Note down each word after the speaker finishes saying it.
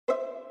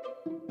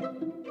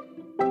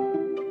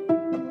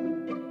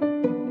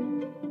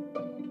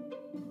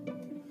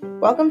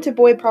Welcome to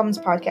Boy Problems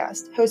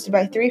Podcast, hosted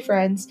by three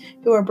friends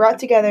who were brought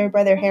together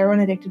by their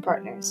heroin-addicted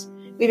partners.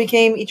 We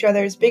became each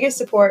other's biggest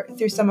support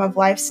through some of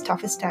life's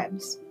toughest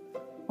times.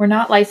 We're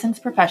not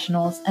licensed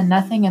professionals, and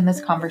nothing in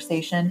this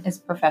conversation is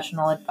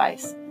professional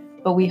advice.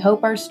 But we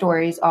hope our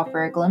stories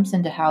offer a glimpse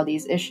into how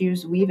these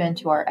issues weave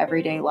into our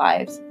everyday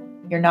lives.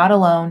 You're not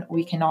alone.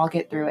 We can all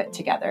get through it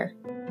together.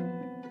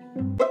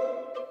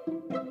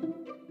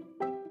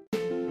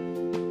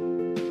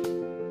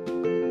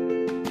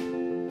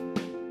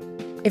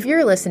 If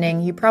you're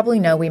listening, you probably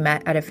know we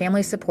met at a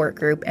family support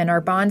group, and our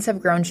bonds have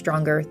grown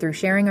stronger through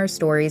sharing our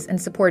stories and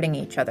supporting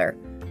each other.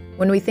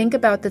 When we think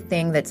about the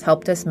thing that's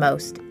helped us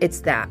most,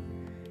 it's that.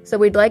 So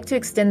we'd like to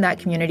extend that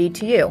community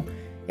to you.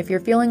 If you're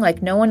feeling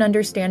like no one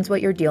understands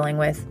what you're dealing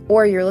with,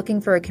 or you're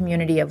looking for a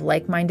community of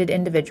like-minded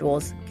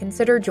individuals,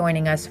 consider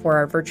joining us for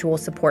our virtual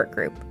support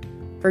group.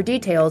 For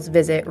details,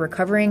 visit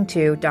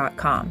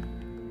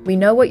recovering2.com. We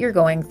know what you're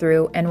going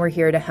through, and we're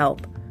here to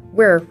help.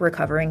 We're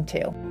recovering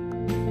too.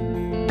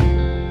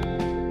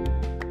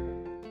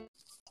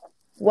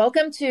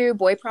 Welcome to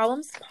Boy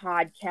Problems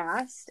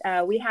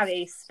Podcast. We have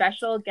a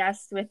special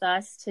guest with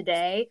us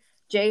today.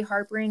 Jay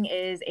Harpring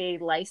is a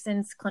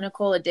licensed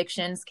clinical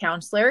addictions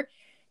counselor,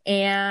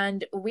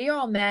 and we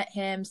all met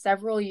him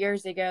several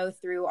years ago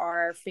through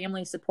our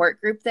family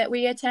support group that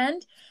we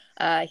attend.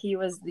 He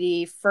was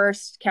the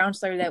first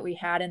counselor that we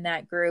had in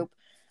that group,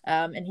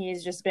 and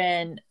he's just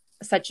been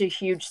such a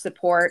huge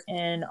support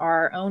in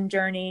our own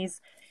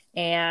journeys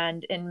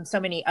and in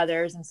so many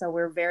others, and so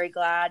we're very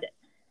glad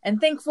and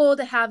thankful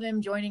to have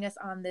him joining us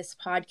on this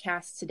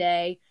podcast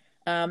today.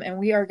 And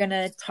we are going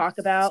to talk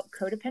about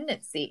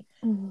codependency.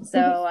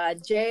 So,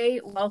 Jay,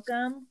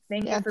 welcome.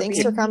 Thank you for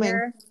being coming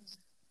here.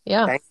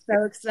 Yeah.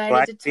 So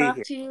excited to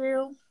talk to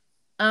you.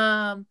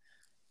 Can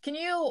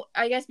you,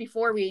 I guess,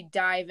 before we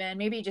dive in,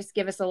 maybe just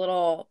give us a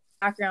little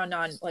background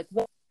on like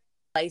what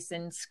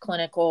licensed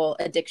clinical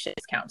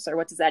addictions counselor,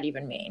 what does that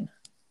even mean?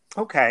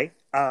 Okay.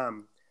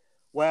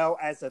 Well,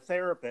 as a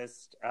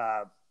therapist,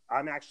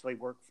 I'm actually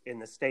work in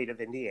the state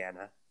of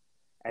Indiana.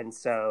 And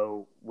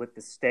so with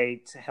the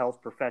State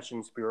Health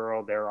Professions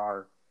Bureau, there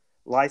are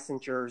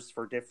licensures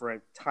for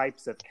different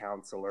types of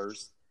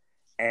counselors.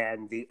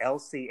 And the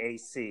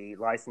LCAC,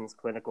 Licensed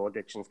Clinical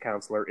Addictions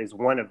Counselor, is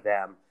one of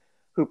them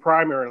who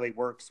primarily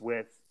works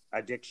with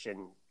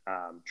addiction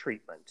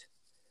treatment.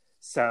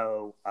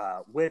 So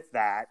with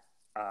that,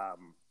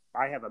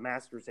 I have a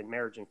master's in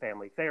marriage and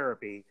family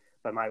therapy,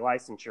 but my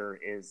licensure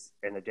is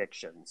in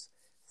addictions.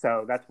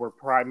 So that's where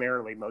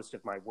primarily most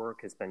of my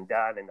work has been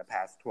done in the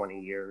past 20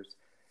 years.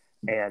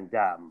 And,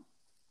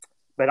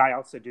 but I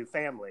also do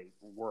family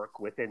work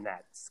within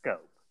that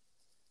scope.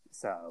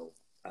 So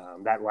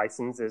that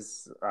license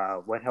is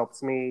what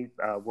helps me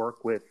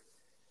work with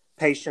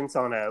patients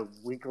on a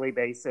weekly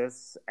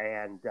basis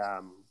and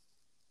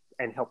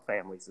help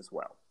families as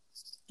well.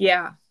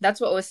 Yeah, that's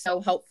what was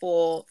so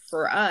helpful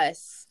for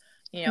us,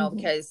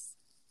 because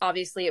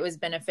obviously it was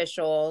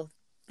beneficial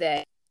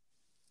that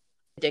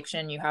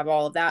addiction, you have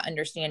all of that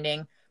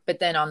understanding, but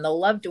then on the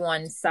loved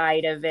one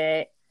side of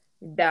it,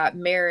 that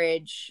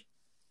marriage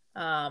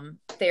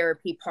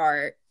therapy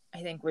part,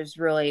 I think was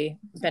really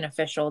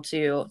beneficial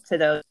to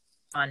those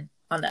on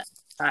the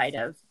side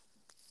of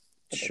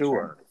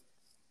addiction.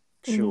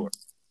 Sure.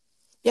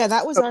 Yeah,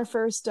 that was our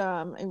first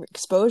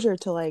exposure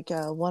to like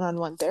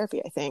one-on-one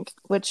therapy, I think,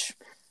 which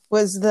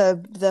was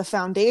the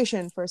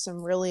foundation for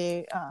some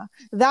really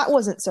that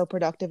wasn't so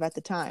productive at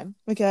the time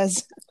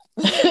because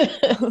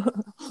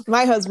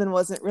my husband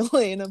wasn't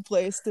really in a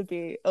place to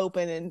be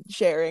open and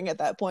sharing at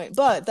that point,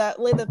 but that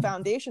laid the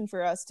foundation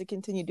for us to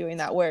continue doing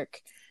that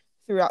work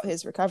throughout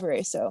his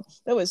recovery. So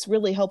that was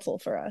really helpful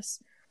for us.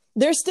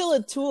 There's still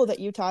a tool that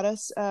you taught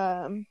us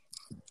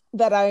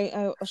that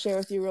I'll share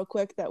with you real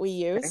quick that we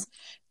use.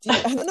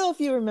 I don't know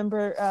if you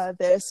remember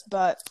this,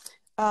 but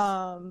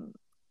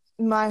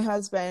my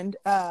husband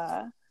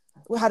had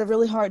a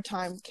really hard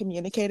time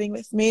communicating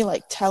with me,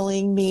 like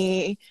telling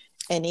me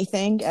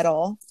anything at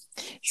all.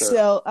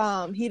 Sure.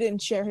 So he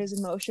didn't share his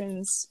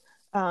emotions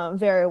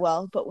very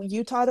well. But when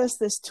you taught us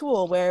this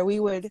tool where we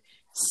would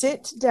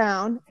sit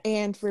down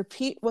and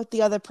repeat what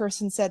the other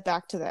person said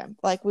back to them,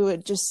 like we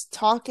would just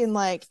talk and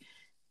like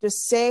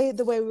just say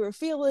the way we were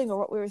feeling or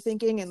what we were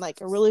thinking in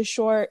like a really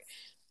short,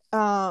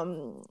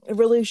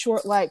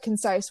 like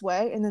concise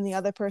way, and then the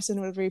other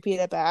person would repeat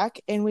it back,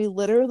 and we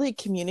literally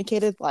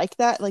communicated like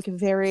that, like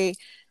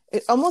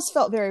it almost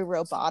felt very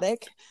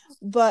robotic,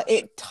 but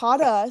it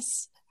taught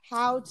us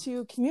how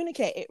to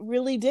communicate. It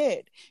really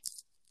did.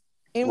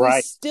 And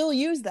we still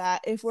use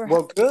that if we're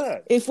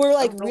good. If we're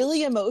like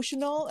really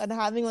emotional and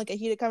having like a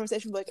heated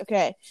conversation, we're like,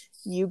 okay,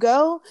 you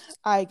go,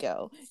 I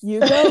go, you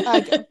go, I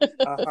go.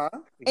 Yeah.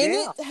 And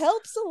it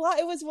helps a lot.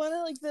 It was one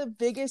of like the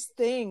biggest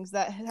things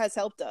that has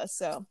helped us.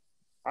 So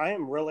I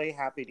am really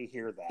happy to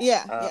hear that.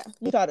 Yeah.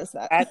 You taught us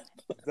that.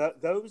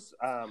 Those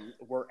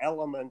were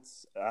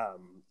elements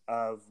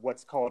of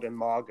what's called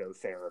imago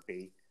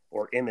therapy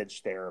or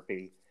image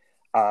therapy.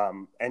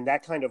 And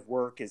that kind of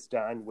work is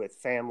done with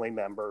family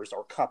members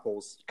or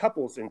couples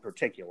in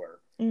particular.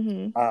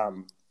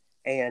 Mm-hmm.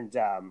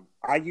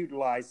 I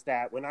utilized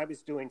that when I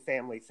was doing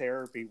family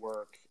therapy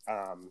work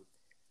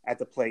at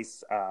the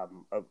place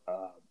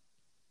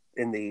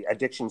in the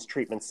addictions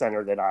treatment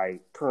center that I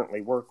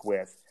currently work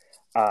with.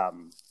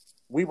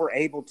 We were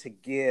able to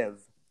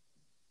give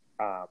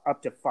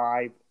up to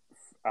 5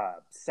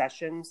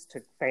 sessions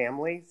to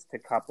families, to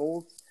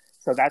couples.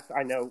 So that's,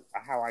 I know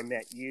how I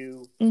met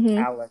you, Mm-hmm.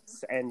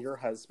 Alex, and your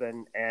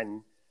husband,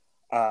 and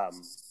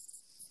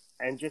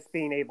just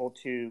being able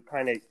to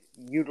kind of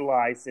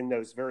utilize in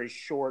those very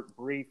short,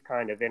 brief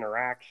kind of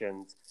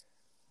interactions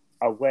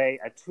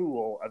a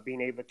tool of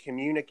being able to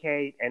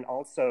communicate and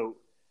also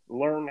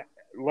learn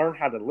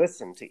how to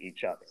listen to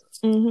each other.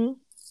 Mm-hmm.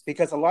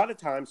 Because a lot of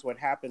times what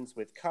happens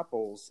with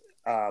couples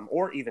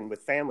or even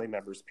with family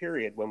members,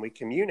 period, when we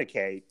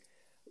communicate,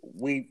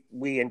 we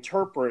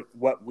interpret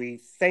what we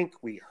think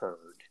we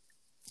heard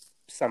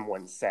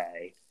someone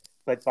say,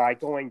 but by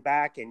going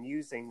back and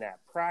using that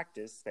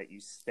practice that you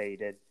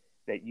stated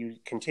that you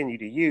continue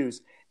to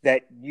use,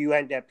 that you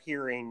end up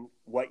hearing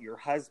what your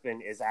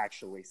husband is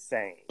actually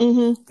saying,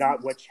 Mm-hmm.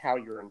 not how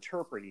you're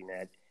interpreting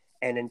it.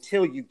 And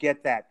until you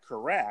get that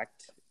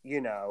correct,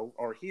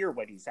 or hear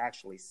what he's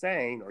actually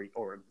saying,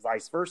 or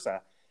vice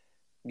versa,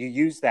 you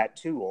use that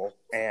tool,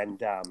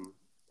 and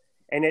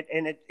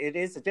it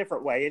is a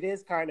different way. It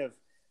is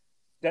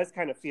does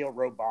kind of feel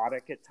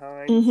robotic at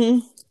times.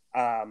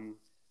 Mm-hmm.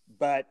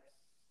 But,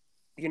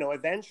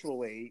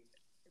 eventually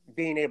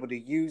being able to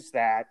use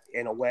that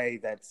in a way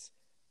that's,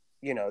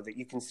 that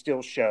you can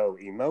still show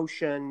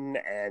emotion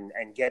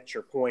and get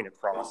your point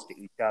across to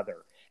each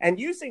other. And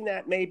using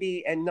that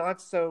maybe, and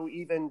not so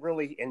even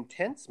really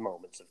intense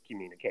moments of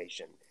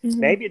communication. Mm-hmm.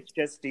 Maybe it's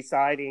just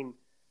deciding,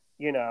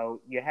 you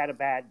had a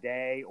bad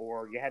day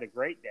or you had a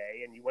great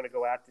day and you want to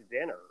go out to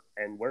dinner,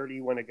 and where do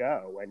you want to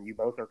go? And you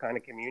both are kind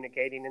of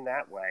communicating in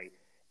that way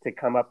to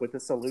come up with a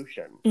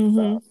solution.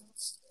 Mm-hmm.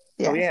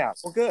 So yeah,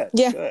 well, good.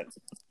 Yeah. Good.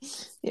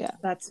 Yeah.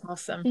 That's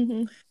awesome.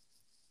 Mm-hmm.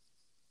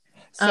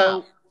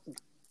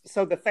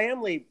 So the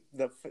family,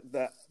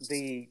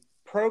 the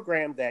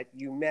program that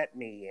you met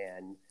me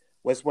in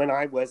was when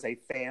I was a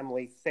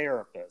family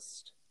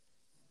therapist,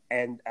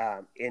 and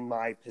in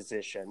my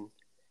position,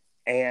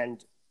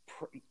 and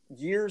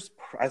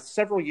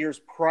several years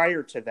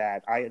prior to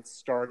that, I had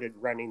started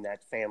running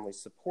that family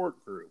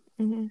support group.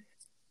 Mm-hmm.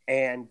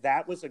 And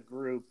that was a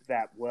group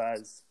that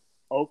was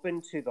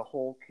open to the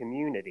whole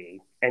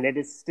community, and it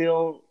is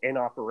still in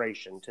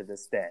operation to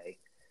this day,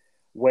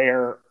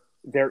 where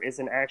there is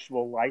an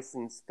actual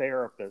licensed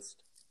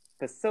therapist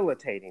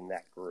facilitating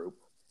that group,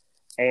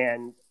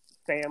 and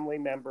family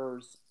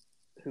members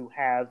who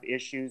have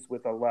issues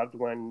with a loved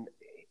one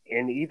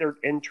either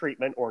in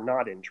treatment or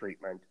not in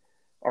treatment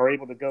are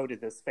able to go to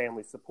this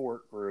family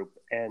support group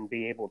and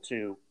be able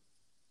to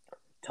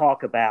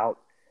talk about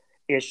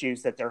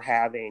issues that they're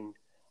having.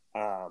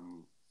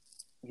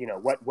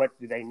 What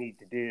do they need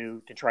to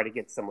do to try to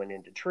get someone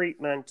into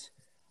treatment,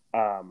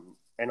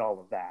 and all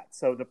of that.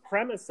 So the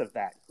premise of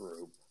that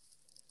group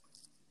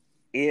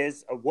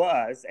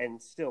was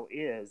and still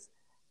is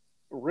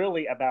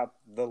really about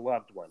the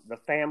loved one, the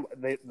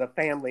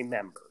family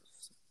members,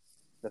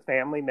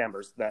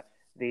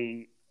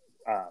 the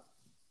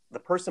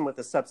person with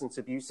a substance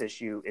abuse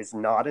issue is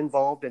not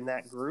involved in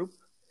that group,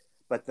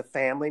 but the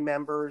family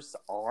members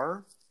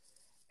are.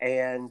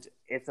 And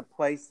it's a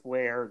place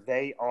where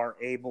they are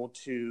able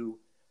to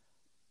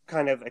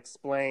kind of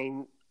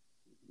explain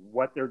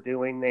what they're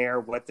doing there,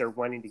 what they're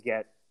wanting to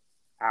get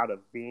out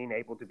of being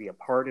able to be a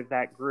part of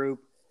that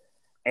group.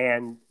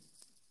 And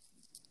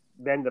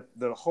then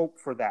the hope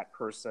for that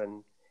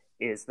person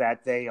is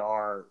that they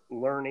are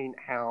learning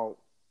how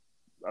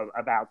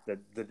about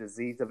the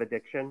disease of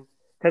addiction.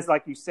 Because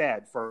like you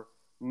said, for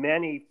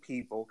many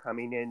people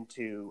coming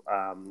into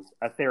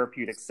a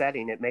therapeutic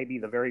setting, it may be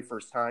the very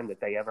first time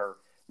that they ever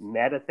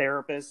met a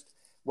therapist,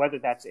 whether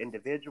that's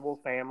individual,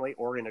 family,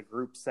 or in a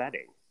group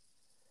setting.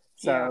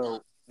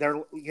 So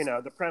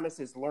the premise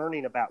is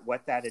learning about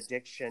what that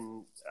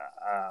addiction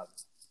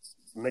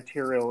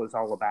material is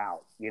all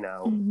about,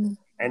 Mm-hmm.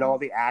 and all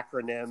the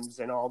acronyms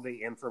and all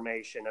the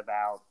information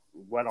about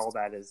what all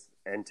that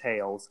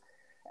entails.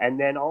 And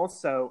then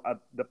also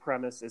the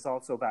premise is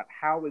also about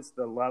how is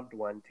the loved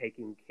one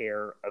taking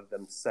care of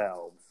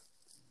themselves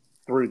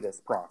through this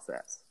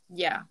process.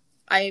 Yeah.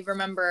 I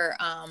remember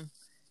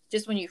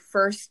just when you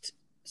first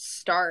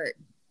start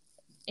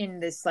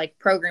in this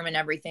program and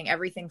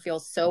everything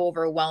feels so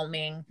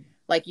overwhelming.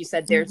 Like you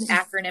said, there's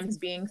acronyms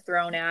being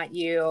thrown at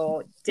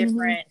you,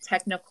 different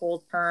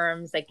technical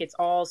terms, it's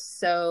all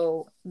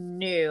so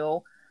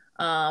new.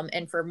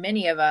 And for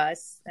many of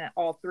us,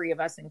 all three of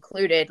us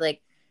included,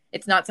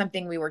 it's not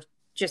something we were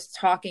just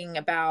talking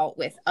about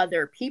with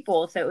other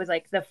people. So it was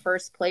the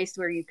first place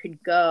where you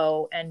could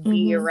go and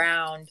be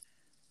around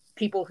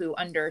people who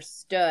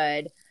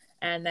understood.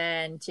 And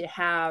then to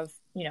have,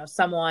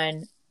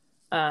 someone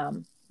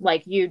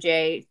like you,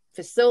 Jay,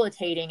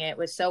 facilitating it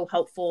was so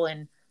helpful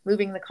in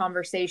moving the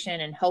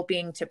conversation and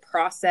helping to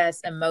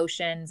process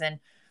emotions. And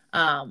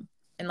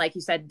like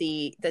you said,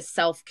 the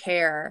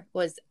self-care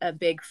was a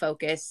big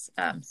focus,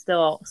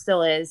 still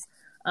is.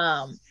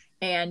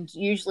 And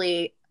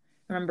usually,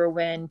 I remember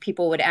when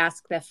people would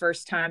ask the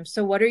first time,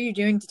 so what are you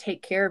doing to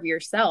take care of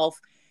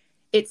yourself?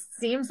 It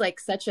seems like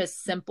such a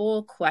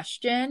simple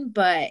question,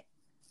 but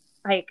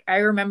like I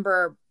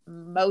remember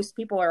most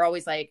people are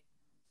always like,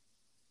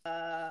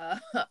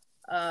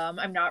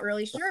 I'm not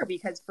really sure,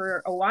 because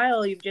for a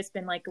while you've just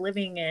been like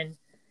living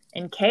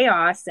in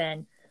chaos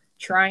and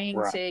trying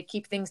Right. to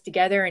keep things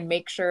together and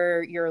make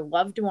sure your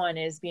loved one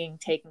is being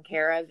taken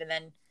care of, and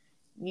then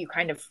you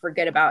kind of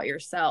forget about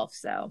yourself.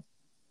 So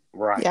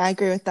Right. Yeah, I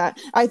agree with that.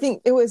 I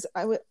think it was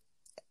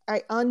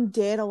I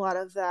undid a lot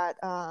of that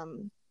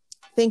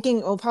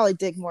thinking. We'll probably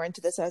dig more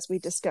into this as we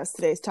discuss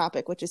today's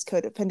topic, which is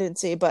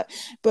codependency. But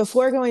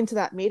before going to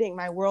that meeting,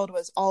 my world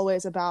was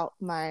always about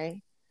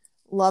my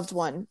loved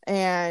one.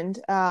 And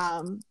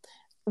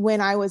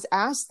when I was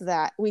asked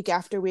that week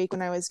after week,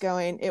 when I was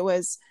going, it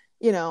was,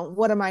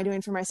 what am I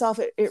doing for myself?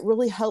 It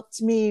really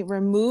helped me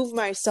remove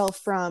myself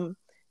from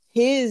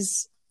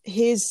his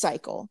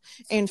cycle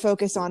and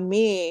focus on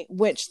me,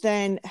 which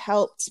then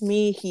helped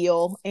me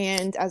heal,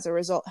 and as a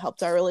result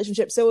helped our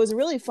relationship. So it was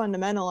really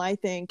fundamental, I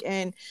think,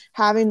 and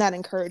having that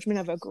encouragement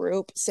of a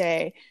group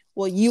say,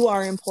 well, you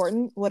are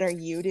important, what are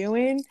you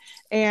doing?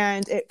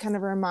 And it kind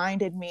of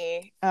reminded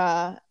me,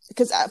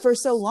 because for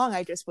so long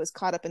I just was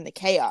caught up in the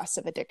chaos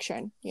of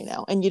addiction,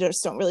 and you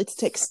just don't really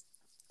take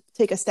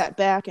a step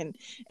back and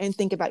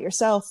think about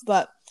yourself.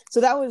 But so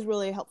that was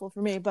really helpful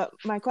for me. But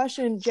my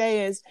question,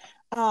 Jay, is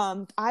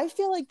I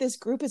feel like this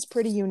group is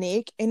pretty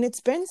unique, and it's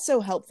been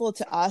so helpful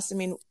to us. I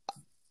mean,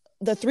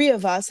 the three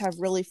of us have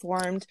really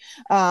formed,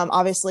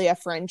 obviously, a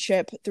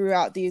friendship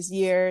throughout these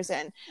years,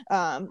 and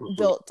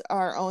built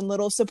our own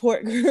little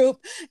support group,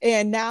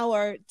 and now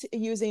are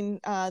using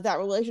that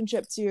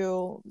relationship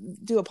to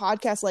do a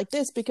podcast like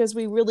this, because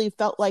we really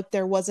felt like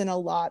there wasn't a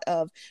lot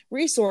of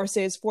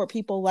resources for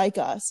people like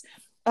us.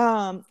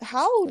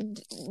 How,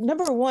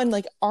 number one,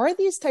 like, are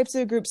these types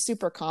of groups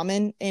super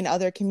common in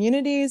other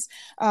communities?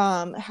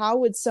 How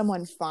would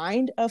someone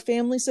find a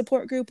family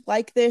support group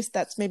like this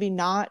that's maybe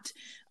not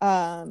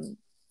Al-Anon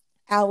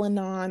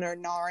or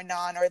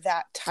Nar-Anon or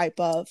that type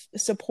of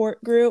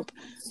support group?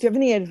 Do you have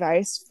any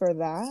advice for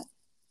that?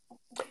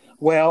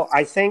 Well,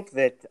 I think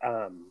that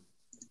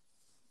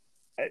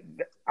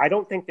I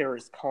don't think they're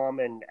as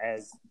common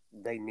as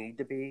they need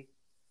to be.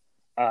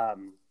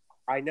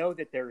 I know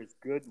that there is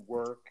good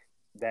work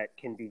that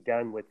can be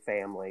done with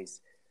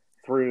families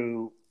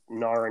through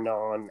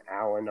Nar-Anon,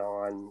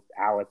 Al-Anon,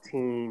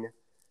 Alateen,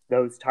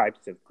 those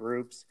types of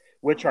groups,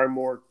 which are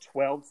more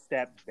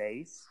 12-step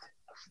based.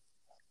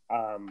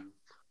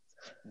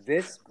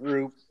 This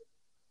group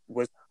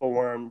was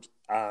formed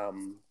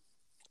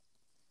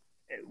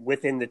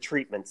within the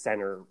treatment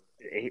center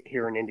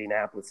here in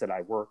Indianapolis that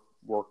I work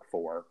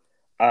for.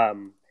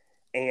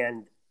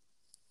 And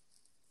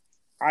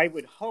I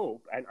would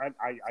hope, and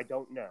I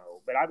don't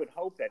know, but I would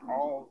hope that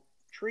all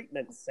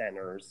treatment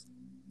centers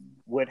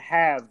would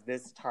have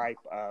this type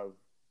of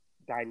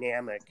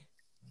dynamic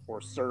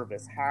or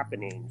service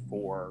happening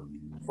for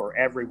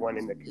everyone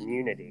in the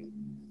community.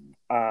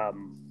 I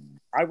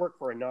work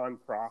for a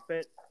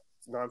non-for-profit,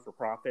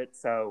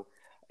 so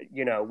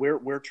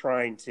we're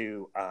trying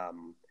to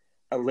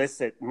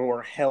elicit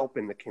more help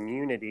in the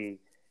community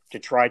to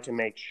try to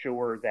make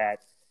sure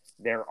that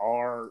there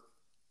are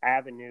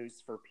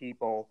avenues for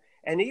people,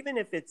 and even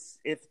if it's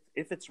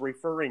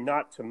referring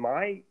not to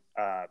my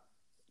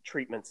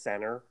treatment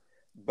center,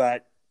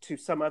 but to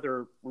some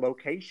other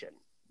location,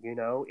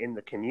 in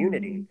the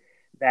community,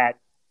 that,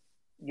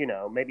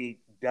 maybe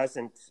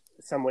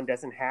someone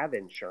doesn't have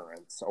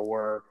insurance,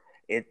 or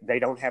they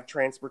don't have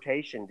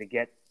transportation to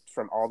get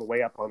from all the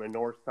way up on the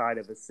north side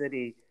of the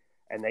city,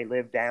 and they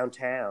live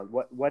downtown,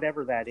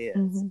 whatever that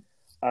is.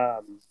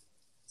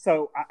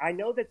 So I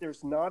know that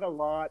there's not a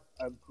lot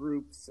of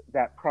groups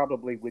that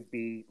probably would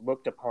be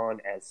looked upon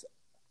as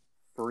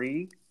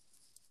free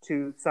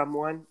to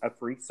someone, a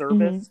free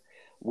service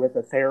with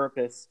a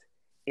therapist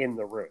in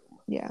the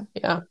room. Yeah.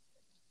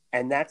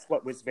 And that's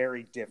what was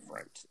very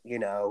different.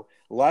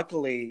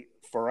 Luckily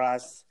for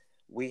us,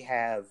 we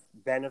have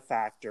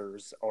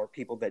benefactors or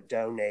people that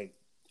donate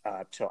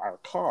to our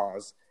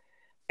cause,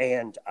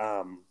 and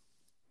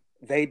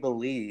they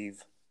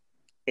believe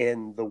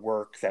in the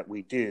work that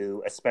we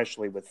do,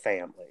 especially with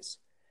families.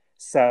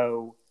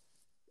 So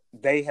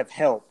they have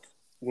helped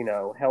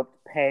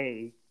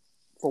pay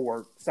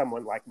for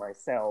someone like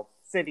myself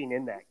sitting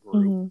in that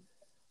group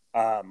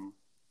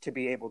to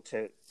be able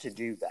to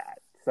do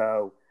that.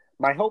 So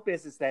my hope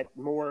is that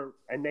more,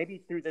 and maybe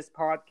through this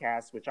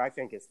podcast, which I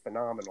think is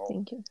phenomenal.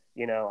 Thank you.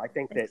 I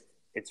think that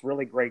it's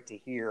really great to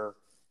hear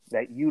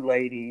that you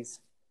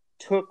ladies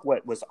took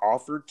what was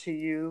offered to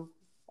you,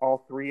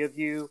 all three of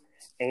you,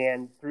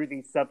 and through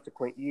these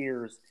subsequent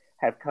years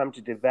have come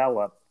to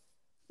develop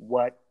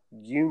what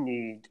you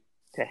need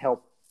to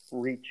help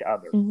reach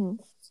others.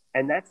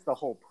 And that's the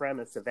whole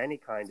premise of any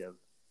kind of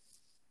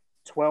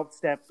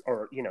 12-step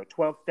or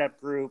 12-step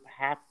group,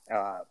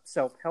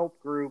 self-help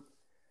group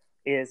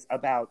is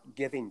about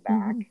giving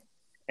back.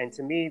 And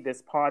to me,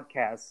 this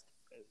podcast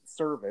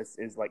service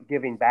is like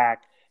giving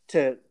back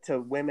to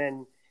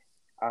women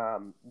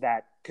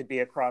that could be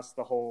across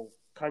the whole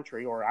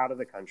country or out of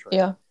the country,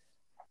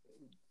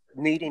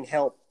 needing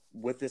help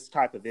with this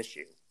type of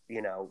issue.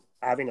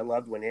 Having a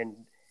loved one in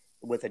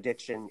with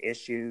addiction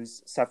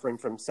issues, suffering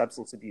from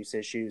substance abuse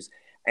issues,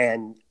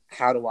 and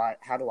how do I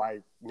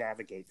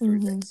navigate through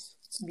this?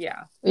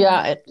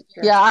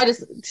 I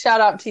just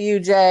shout out to you,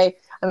 Jay.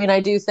 I mean,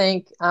 I do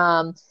think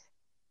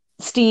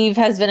Steve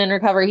has been in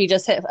recovery. He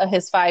just hit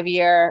his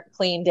 5-year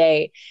clean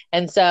date,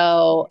 and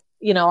so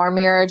our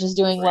marriage is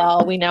doing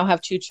well. We now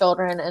have 2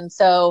 children, and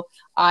so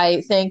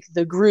I thank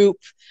the group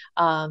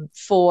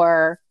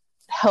for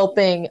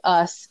helping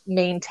us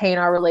maintain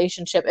our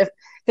relationship.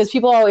 Because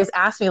people always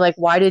ask me, like,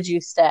 why did you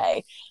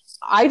stay?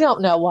 I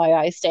don't know why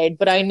I stayed,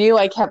 but I knew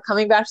I kept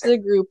coming back to the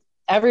group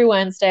every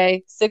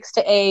Wednesday, 6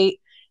 to 8.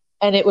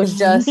 And it was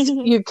just,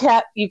 you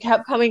kept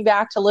coming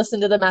back to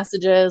listen to the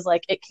messages.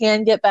 Like, it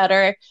can get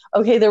better.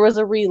 Okay, there was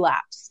a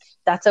relapse.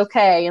 That's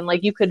okay. And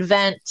like, you could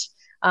vent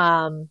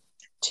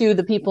to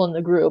the people in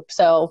the group.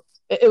 So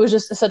it was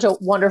just such a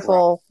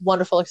wonderful,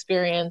 wonderful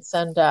experience.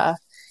 And,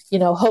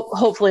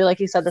 hopefully,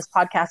 like you said, this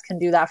podcast can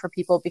do that for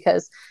people,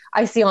 because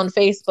I see on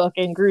Facebook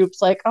in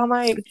groups like, oh,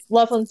 my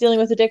loved one's dealing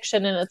with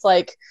addiction. And it's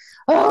like,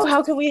 oh,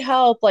 how can we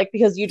help? Like,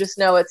 because you just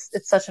know it's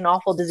such an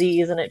awful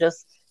disease, and it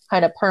just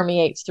kind of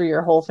permeates through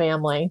your whole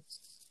family.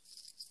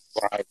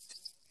 Right.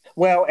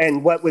 Well,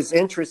 and what was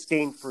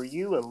interesting for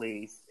you,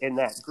 Elise, in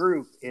that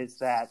group is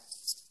that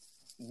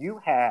you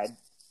had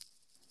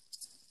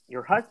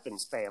your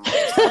husband's family.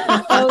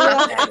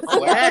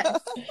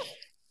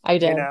 I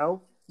did.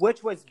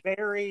 Which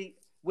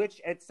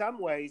at some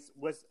ways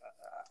was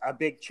a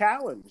big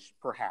challenge,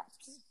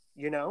 perhaps,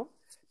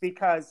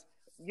 because,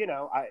 you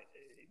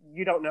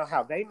don't know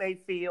how they may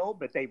feel,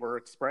 but they were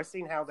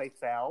expressing how they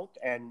felt.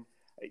 And,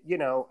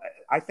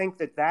 I think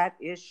that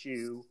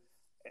issue,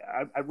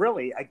 I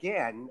really,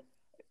 again,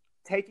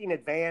 taking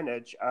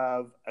advantage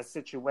of a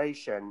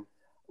situation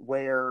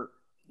where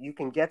you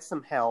can get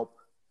some help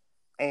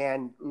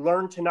and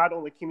learn to not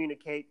only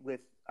communicate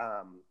with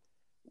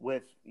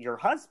your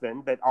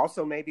husband, but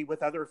also maybe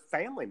with other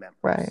family members.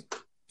 Right.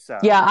 So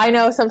yeah, I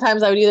know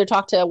sometimes I would either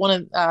talk to one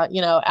of,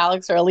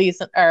 Alex or Elise,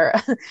 or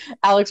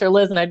Alex or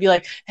Liz, and I'd be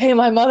like, hey,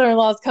 my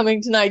mother-in-law is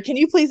coming tonight. Can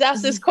you please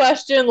ask this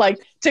question?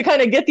 Like, to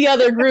kind of get the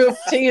other group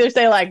to either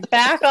say like,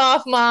 back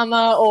off,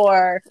 mama,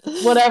 or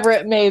whatever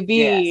it may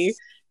be. Yes.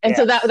 And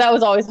so that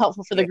was always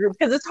helpful for the group,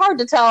 because it's hard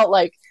to tell,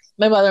 like,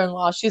 my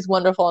mother-in-law, she's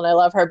wonderful and I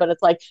love her, but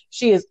it's like,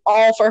 she is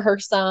all for her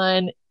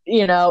son.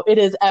 It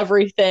is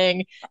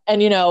everything.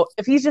 And,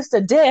 if he's just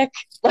a dick,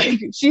 like,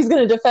 she's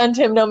going to defend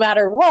him no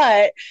matter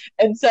what.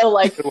 And so,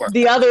 like,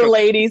 the other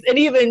ladies, and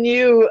even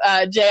you,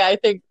 Jay, I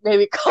think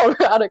maybe called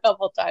her out a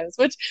couple of times,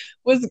 which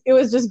was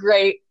just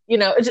great.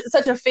 It's just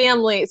such a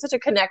family, such a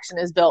connection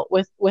is built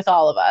with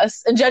all of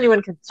us, and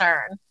genuine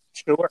concern.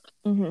 Sure.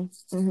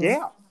 Mm-hmm.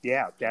 Mm-hmm.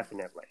 Yeah,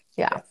 definitely.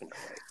 Yeah. Definitely.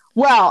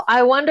 Well,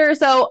 I wonder,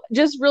 so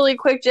just really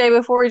quick, Jay,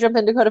 before we jump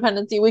into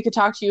codependency, we could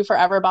talk to you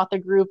forever about the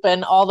group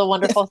and all the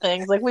wonderful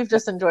things. Like, we've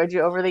just enjoyed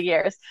you over the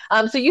years.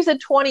 So you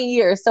said 20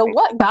 years. So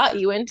what got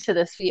you into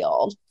this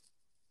field?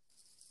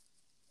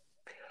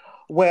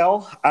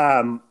 Well,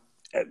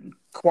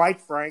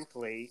 quite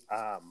frankly,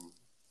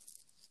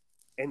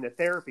 in the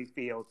therapy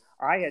field,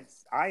 I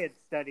had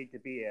studied to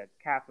be a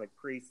Catholic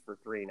priest for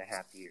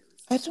 3.5 years.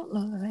 I don't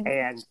know.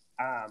 And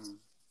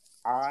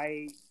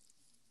I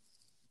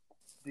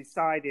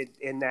decided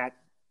in that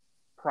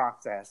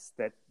process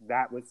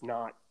that was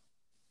not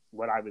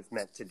what I was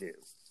meant to do.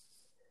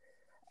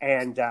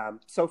 And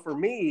so for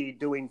me,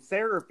 doing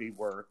therapy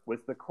work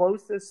was the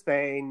closest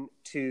thing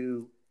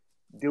to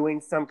doing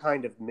some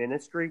kind of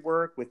ministry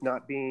work, with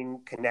not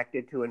being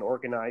connected to an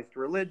organized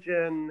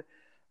religion,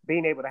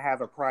 being able to have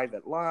a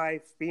private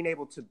life, being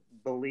able to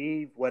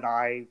believe what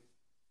I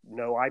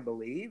know I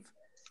believe,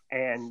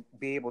 and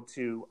be able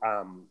to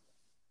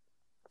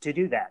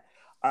do that.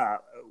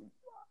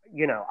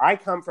 I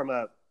come from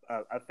a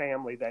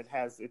family that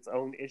has its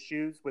own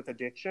issues with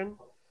addiction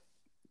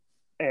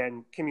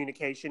and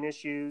communication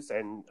issues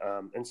and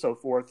so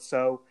forth.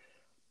 So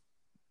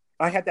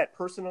I had that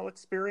personal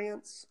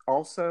experience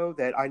also,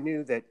 that I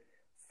knew that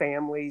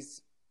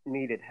families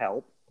needed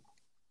help.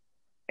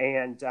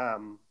 And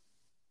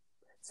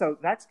so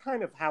that's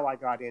kind of how I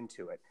got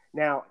into it.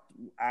 Now,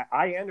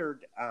 I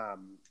entered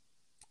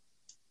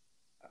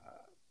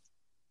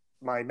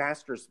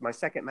my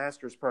second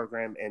master's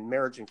program in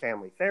marriage and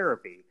family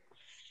therapy.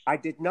 I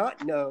did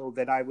not know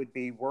that I would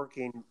be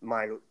working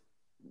my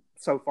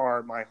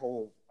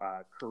whole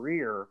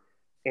career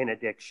in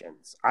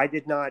addictions. I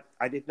did not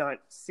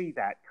see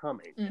that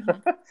coming.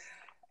 Mm-hmm.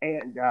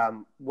 And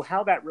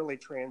how that really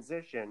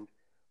transitioned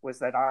was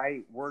that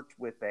I worked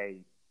with a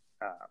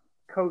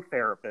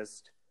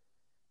co-therapist,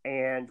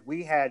 and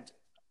we had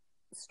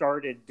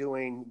started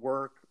doing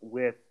work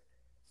with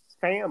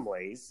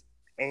families,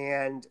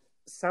 and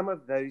some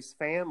of those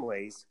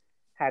families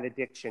had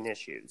addiction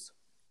issues.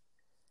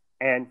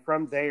 And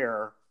from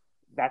there,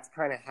 that's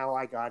kind of how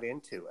I got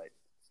into it.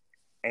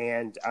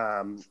 And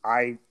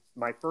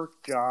my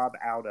first job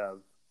out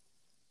of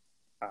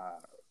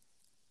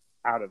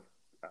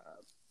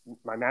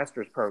my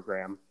master's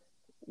program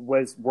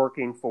was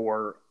working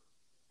for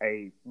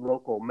a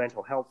local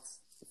mental health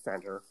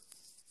center,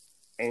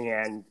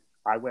 and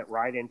I went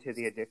right into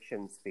the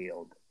addictions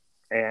field.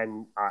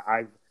 And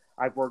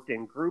I've worked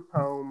in group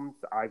homes.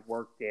 I've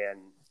worked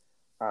in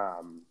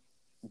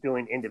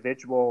doing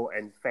individual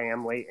and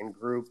family and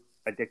group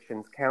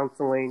addictions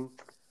counseling.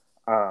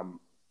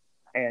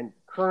 And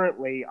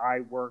currently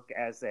I work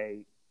as a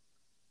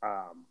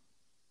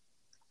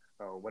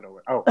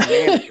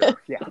manager.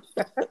 Yeah.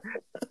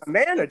 A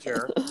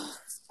manager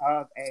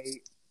of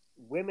a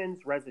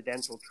women's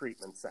residential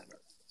treatment center,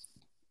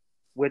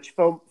 which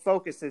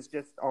focuses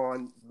just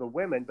on the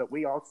women, but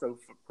we also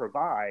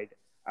provide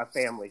a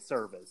family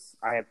service.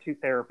 I have 2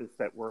 therapists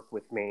that work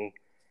with me,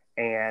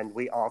 and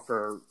we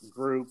offer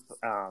group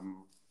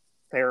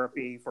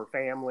therapy for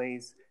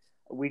families.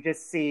 We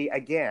just see,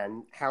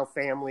 again, how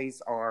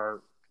families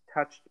are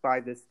touched by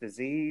this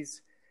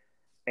disease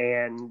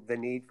and the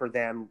need for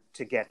them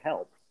to get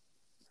help.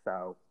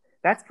 So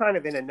that's kind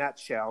of in a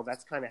nutshell.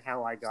 That's kind of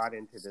how I got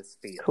into this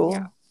field. Cool.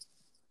 Yeah.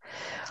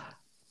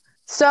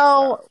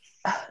 So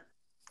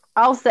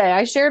I'll say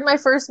I shared my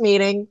first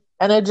meeting,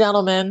 and a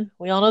gentleman,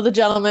 we all know the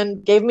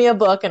gentleman, gave me a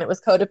book, and it was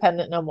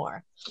Codependent No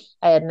More.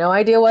 I had no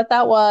idea what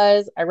that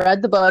was. I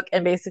read the book,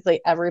 and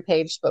basically every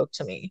page spoke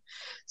to me.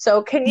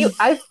 So can you,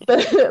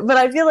 but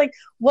I feel like,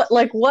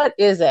 what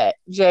is it,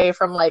 Jay,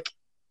 from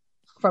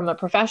a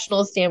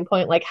professional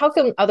standpoint? Like, how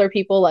can other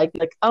people like,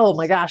 oh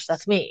my gosh,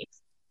 that's me.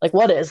 Like,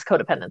 what is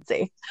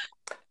codependency?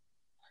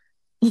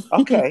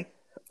 Okay.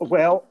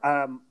 Well,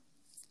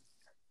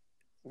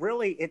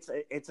 really,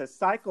 it's a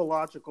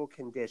psychological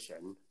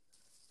condition.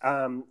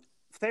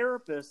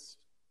 Therapists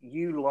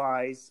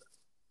utilize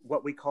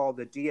what we call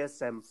the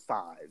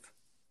DSM-5.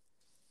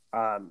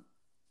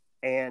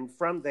 And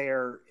from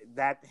there,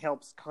 that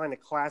helps kind of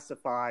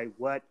classify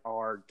what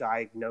are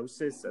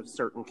diagnoses of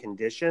certain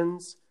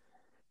conditions.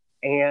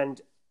 And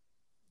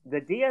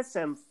the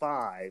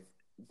DSM-5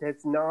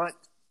 does not,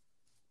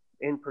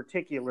 in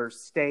particular,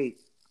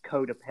 state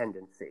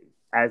codependency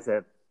as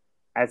a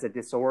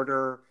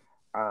disorder,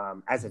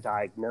 as a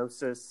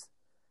diagnosis.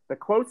 The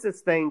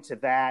closest thing to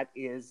that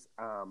is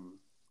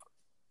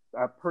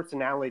a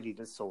personality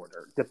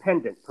disorder,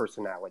 dependent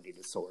personality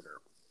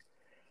disorder.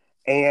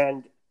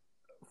 And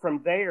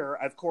from there,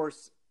 of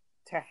course,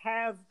 to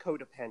have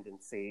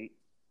codependency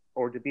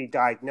or to be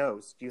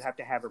diagnosed, you have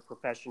to have a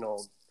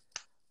professional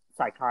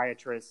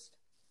psychiatrist.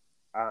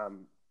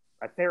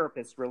 A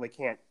therapist really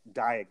can't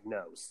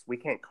diagnose. We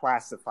can't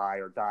classify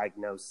or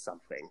diagnose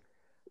something.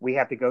 We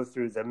have to go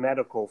through the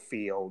medical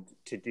field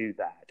to do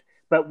that.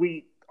 But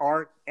we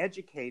are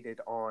educated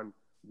on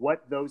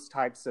what those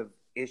types of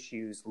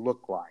issues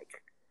look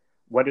like.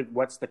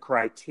 What's the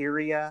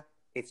criteria?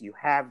 If you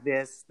have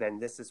this, then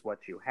this is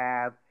what you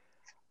have.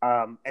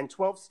 And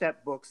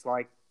 12-step books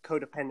like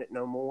Codependent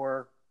No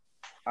More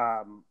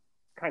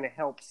kind of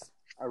helps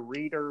a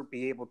reader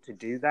be able to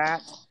do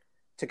that,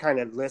 to kind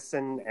of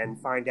listen and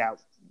find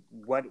out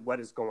what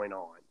is going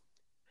on.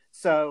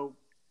 So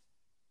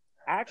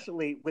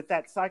actually, with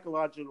that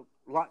psychological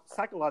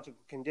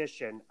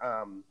condition,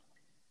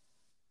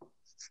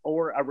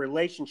 or a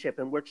relationship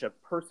in which a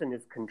person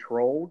is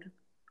controlled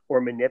or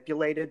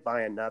manipulated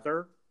by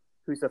another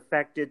who's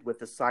affected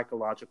with a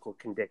psychological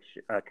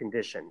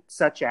condition,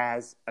 such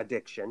as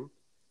addiction.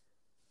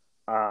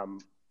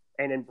 And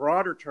in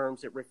broader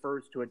terms, it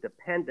refers to a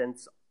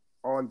dependence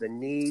on the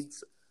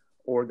needs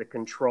or the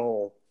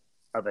control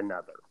of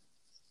another.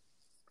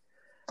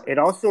 It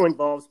also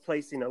involves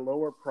placing a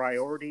lower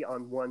priority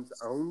on one's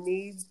own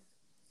needs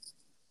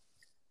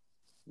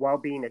while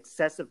being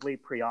excessively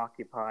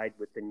preoccupied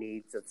with the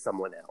needs of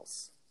someone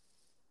else.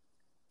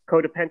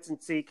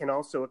 Codependency can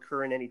also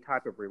occur in any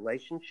type of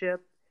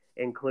relationship,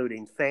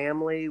 including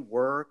family,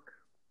 work,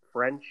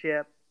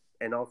 friendship,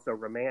 and also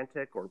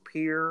romantic or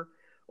peer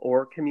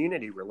or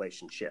community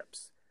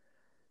relationships.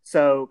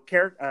 So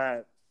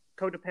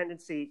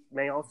codependency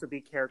may also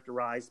be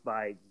characterized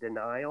by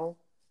denial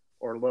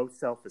or low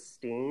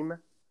self-esteem,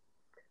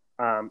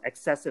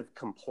 excessive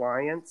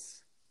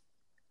compliance,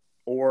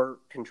 or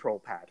control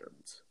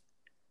patterns.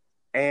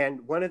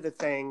 And one of the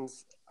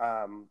things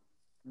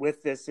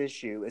with this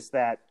issue is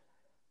that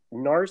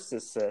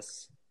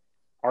narcissists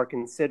are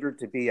considered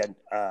to be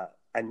a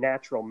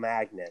natural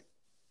magnet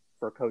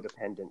for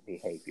codependent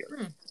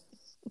behavior.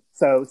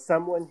 So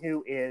someone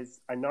who is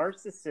a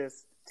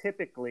narcissist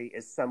typically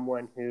is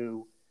someone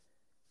who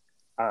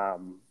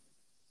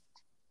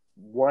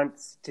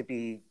wants to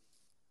be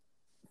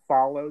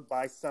followed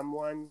by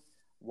someone,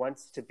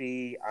 wants to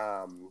be,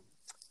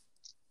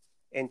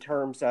 in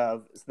terms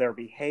of their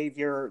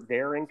behavior,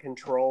 they're in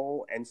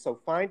control. And so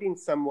finding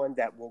someone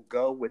that will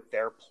go with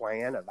their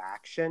plan of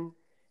action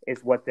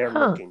is what they're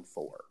looking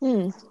for.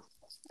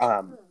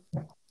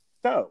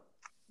 So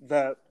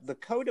the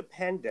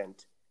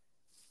codependent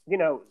you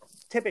know,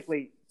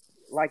 typically,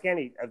 like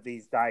any of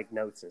these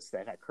diagnoses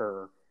that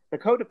occur, the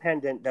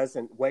codependent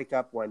doesn't wake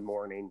up one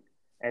morning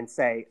and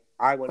say,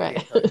 "I want to be a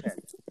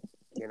codependent."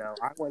 You know,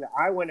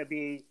 I want to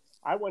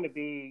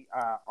be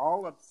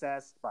all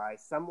obsessed by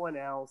someone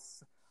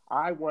else.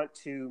 I want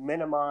to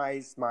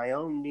minimize my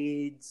own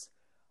needs.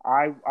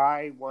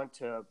 I want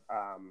to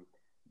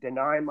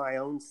deny my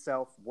own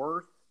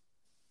self-worth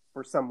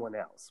for someone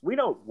else. We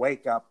don't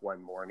wake up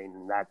one morning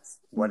and that's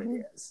what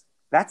it is.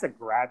 That's a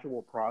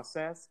gradual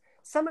process.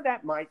 Some of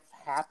that might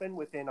happen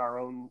within our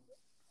own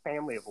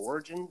family of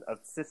origin of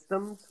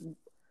systems,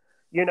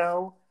 you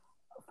know.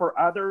 For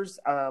others,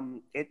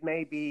 it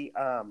may be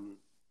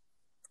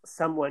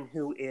someone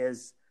who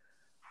is,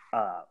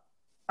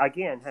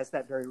 again, has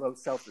that very low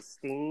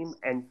self-esteem,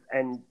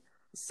 and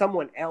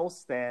someone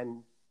else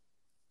then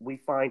we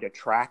find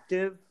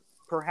attractive,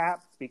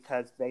 perhaps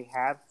because they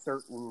have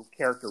certain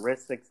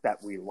characteristics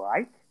that we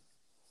like.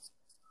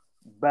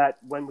 But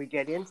when we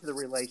get into the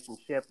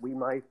relationship, we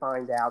might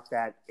find out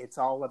that it's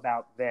all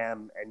about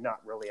them and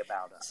not really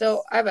about us.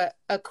 So I have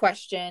a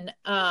question.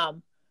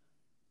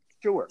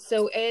 Sure.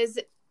 So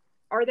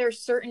are there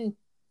certain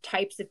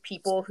types of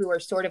people who are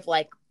sort of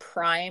like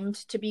primed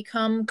to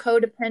become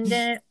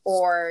codependent,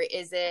 or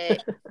is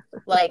it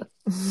like,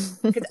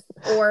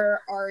 or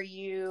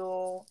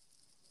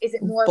is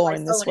it more born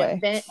like, this way? An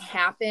event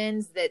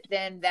happens that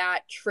then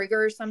that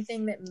triggers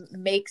something that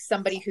makes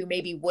somebody who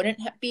maybe wouldn't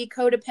be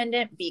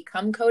codependent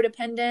become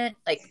codependent?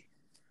 Like,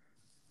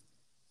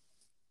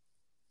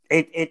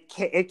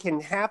 it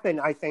can happen,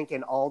 I think,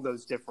 in all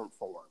those different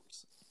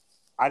forms.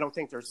 I don't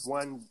think there's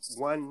one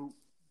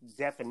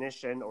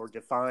definition or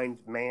defined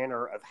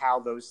manner of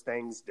how those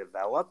things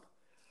develop.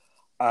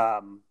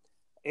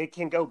 It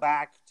can go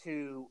back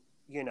to,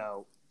 you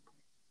know,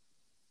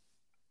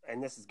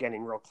 and this is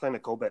getting real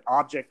clinical, but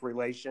object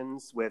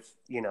relations with,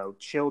 you know,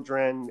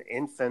 children,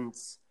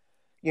 infants.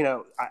 You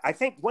know, I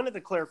think one of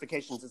the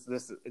clarifications is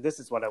this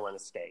is what I want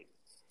to state,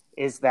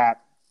 is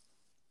that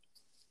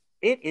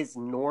it is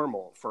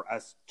normal for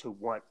us to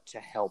want to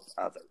help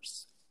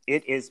others.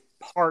 It is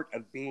part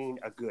of being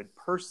a good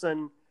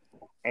person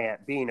and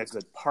being a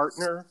good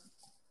partner.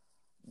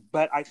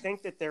 But I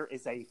think that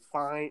there's a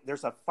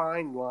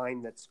fine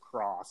line that's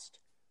crossed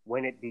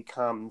when it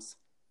becomes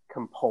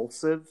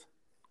compulsive,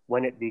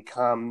 when it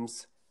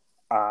becomes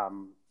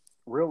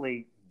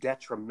really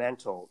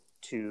detrimental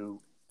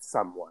to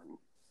someone.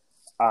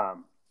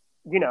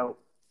 You know,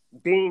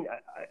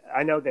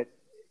 I know that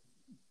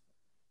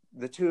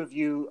the two of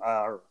you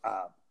are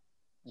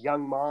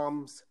young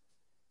moms,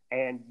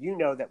 and you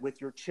know that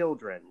with your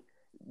children,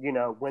 you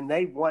know, when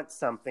they want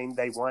something,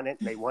 they want it,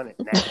 and they want it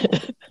now.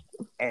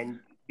 And,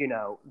 you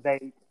know,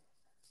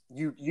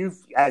 you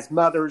as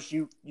mothers,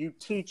 you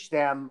teach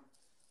them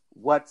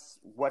what's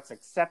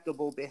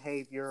acceptable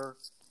behavior,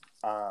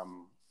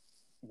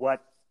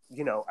 what,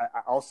 you know,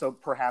 also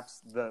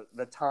perhaps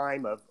the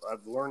time of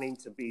learning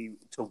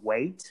to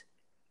wait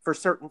for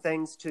certain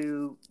things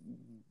to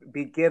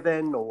be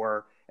given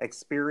or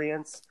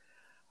experience.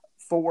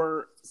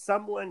 For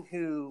someone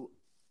who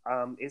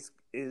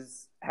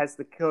has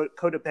the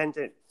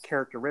codependent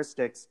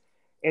characteristics,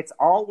 it's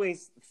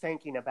always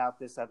thinking about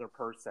this other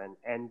person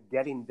and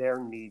getting their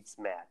needs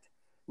met,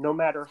 no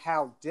matter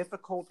how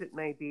difficult it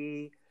may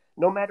be,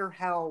 no matter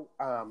how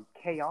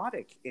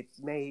chaotic it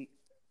may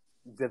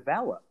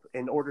develop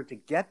in order to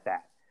get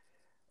that.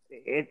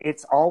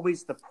 It's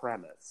always the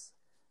premise.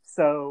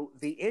 So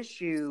the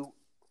issue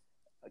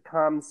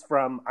comes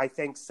from, I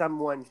think,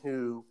 someone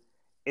who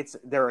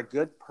they're a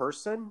good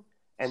person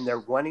and they're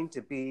wanting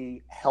to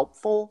be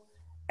helpful.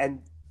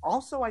 And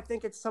also, I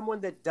think it's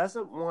someone that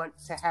doesn't want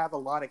to have a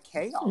lot of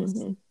chaos.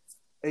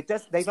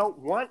 They don't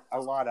want a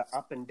lot of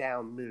up and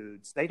down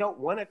moods. They don't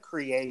want to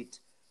create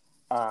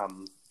a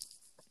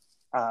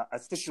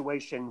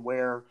situation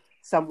where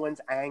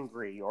someone's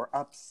angry or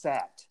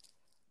upset.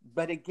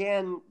 But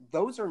again,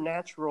 those are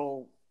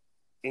natural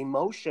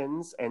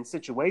emotions and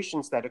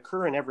situations that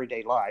occur in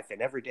everyday life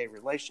and everyday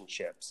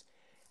relationships.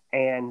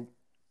 And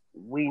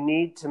we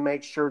need to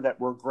make sure that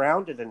we're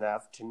grounded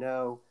enough to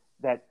know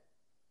that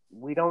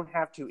we don't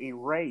have to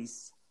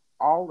erase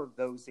all of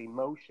those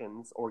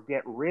emotions or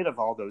get rid of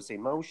all those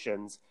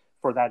emotions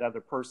for that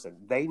other person.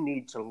 They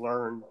need to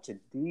learn to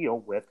deal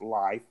with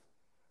life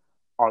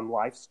on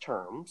life's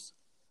terms,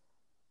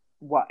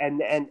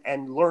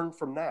 and learn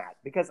from that.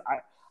 Because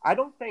I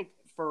don't think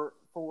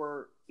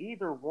for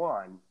either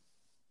one,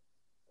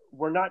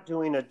 we're not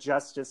doing a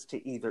justice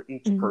to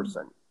each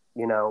person.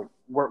 You know,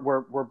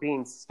 we're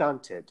being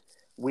stunted.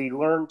 We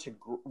learn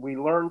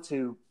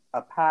to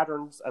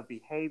patterns of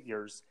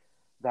behaviors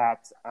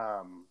that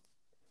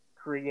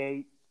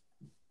create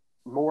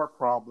more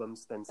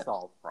problems than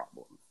solve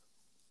problems.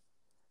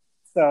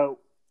 So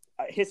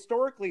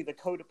historically, the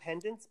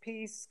codependence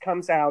piece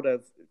comes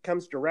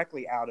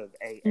directly out of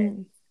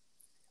AA.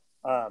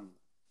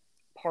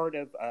 Part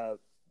of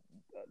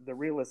the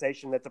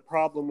realization that the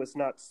problem was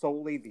not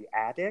solely the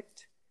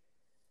addict,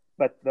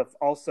 but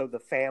also the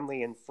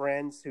family and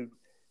friends who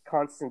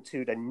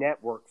constitute a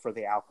network for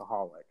the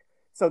alcoholic.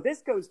 So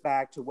this goes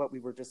back to what we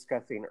were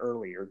discussing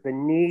earlier, the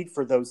need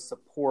for those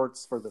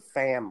supports for the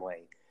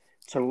family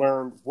to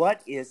learn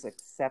what is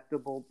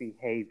acceptable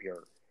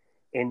behavior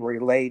in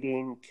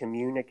relating,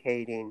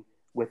 communicating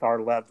with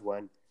our loved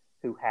one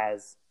who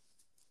has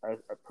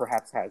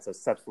perhaps has a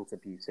substance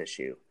abuse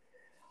issue.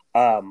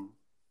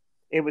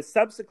 It was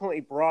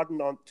subsequently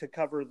broadened on to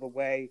cover the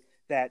way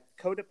that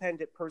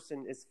codependent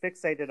person is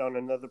fixated on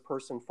another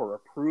person for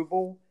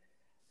approval,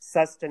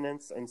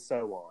 sustenance, and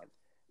so on.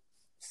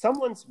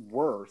 Someone's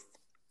worth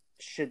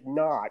should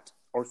not,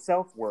 or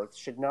self-worth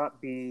should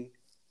not be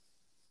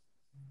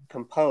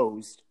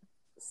composed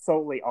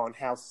solely on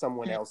how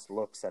someone else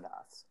looks at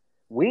us.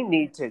 We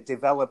need to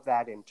develop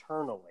that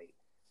internally.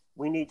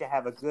 We need to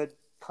have a good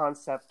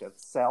concept of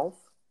self,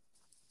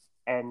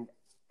 and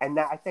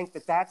that, I think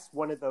that that's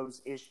one of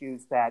those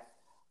issues that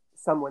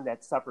someone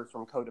that suffers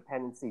from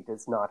codependency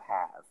does not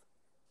have.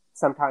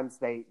 Sometimes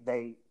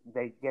they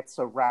get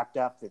so wrapped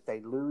up that they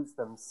lose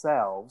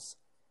themselves,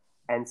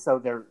 and so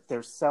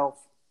their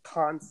self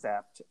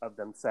concept of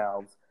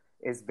themselves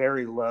is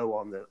very low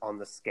on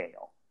the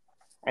scale.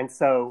 And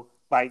so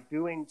by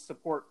doing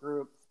support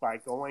groups, by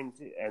going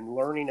to and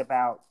learning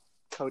about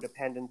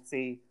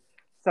codependency,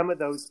 some of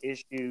those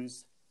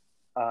issues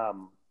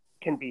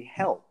can be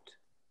helped,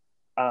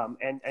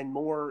 and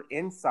more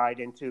insight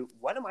into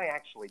what am I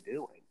actually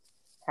doing?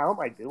 How am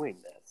I doing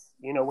this?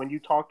 You know, when you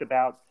talked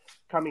about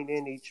coming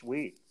in each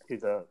week to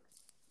the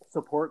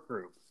support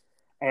group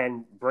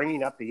and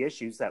bringing up the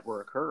issues that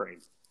were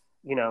occurring,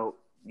 you know,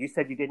 you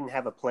said you didn't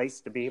have a place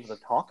to be able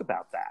to talk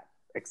about that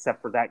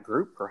except for that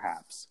group,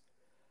 perhaps.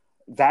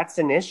 That's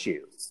an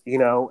issue, you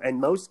know, and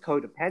most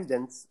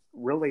codependents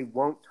really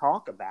won't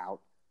talk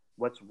about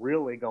what's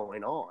really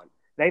going on.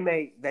 They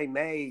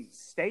may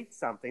state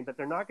something, but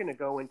they're not going to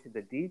go into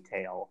the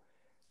detail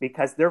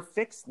because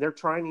they're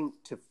trying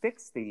to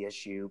fix the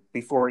issue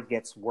before it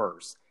gets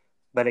worse.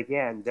 But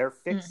again, their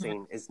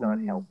fixing is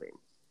not helping.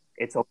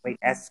 It's only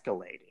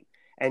escalating.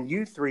 And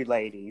you three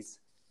ladies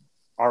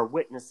are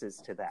witnesses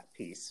to that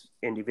piece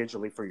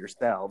individually for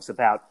yourselves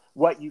about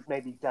what you've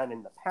maybe done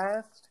in the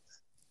past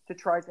to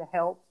try to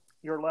help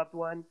your loved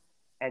one,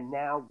 and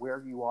now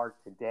where you are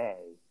today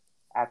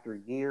after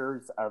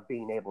years of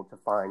being able to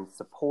find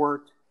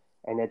support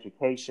and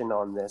education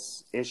on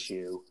this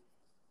issue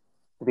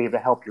to be able to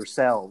help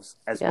yourselves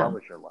as well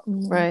as your loved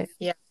one. Right.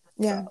 Yeah.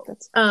 Yeah. So,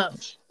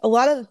 that's a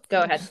lot of.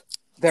 Go ahead.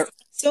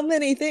 So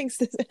many things.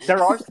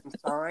 There are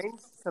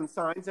some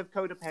signs of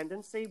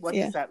codependency. What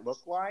does that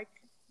look like?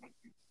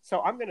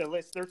 So I'm going to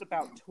list, there's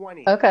about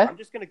 20. Okay. I'm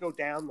just going to go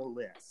down the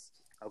list.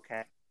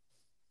 Okay.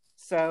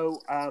 So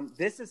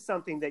this is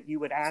something that you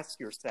would ask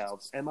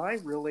yourselves, am I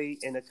really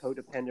in a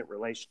codependent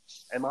relationship?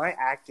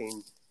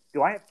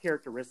 Do I have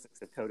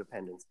characteristics of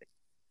codependency?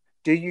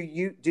 Do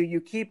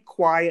you keep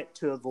quiet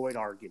to avoid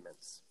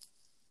arguments?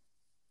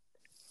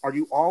 Are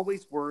you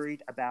always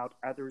worried about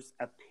others'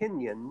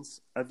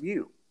 opinions of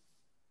you?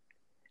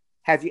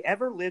 Have you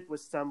ever lived with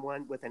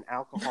someone with an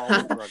alcohol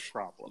or drug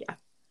problem? Yeah.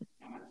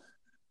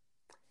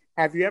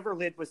 Have you ever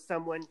lived with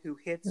someone who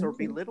hits or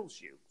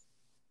belittles you?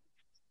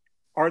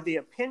 Are the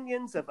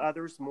opinions of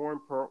others more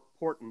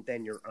important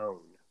than your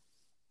own?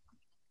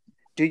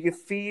 Do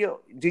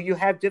you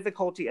have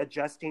difficulty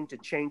adjusting to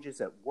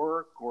changes at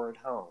work or at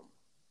home?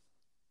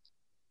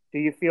 Do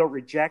you feel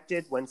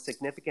rejected when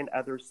significant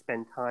others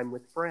spend time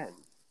with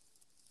friends?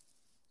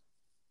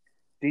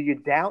 Do you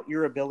doubt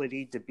your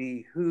ability to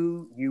be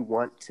who you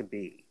want to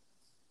be?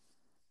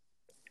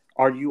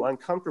 Are you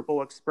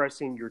uncomfortable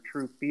expressing your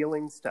true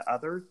feelings to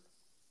others?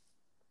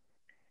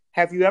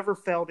 Have you ever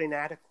felt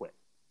inadequate?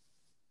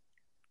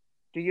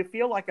 Do you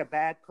feel like a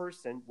bad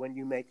person when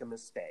you make a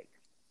mistake?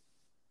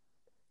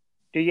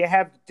 Do you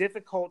have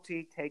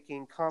difficulty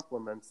taking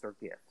compliments or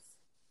gifts?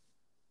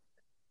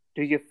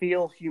 Do you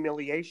feel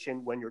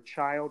humiliation when your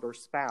child or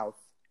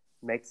spouse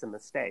makes a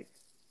mistake?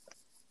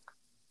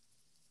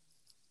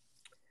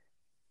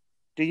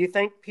 Do you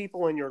think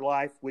people in your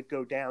life would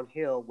go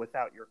downhill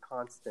without your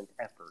constant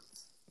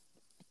efforts?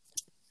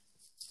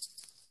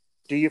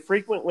 Do you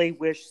frequently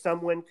wish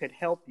someone could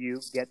help you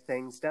get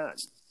things done?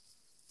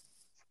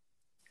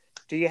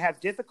 Do you have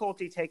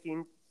difficulty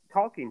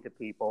talking to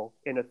people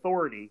in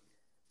authority,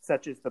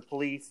 such as the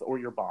police or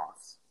your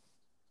boss?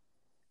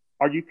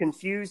 Are you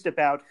confused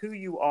about who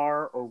you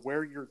are or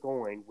where you're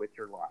going with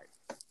your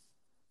life?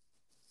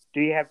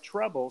 Do you have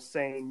trouble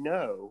saying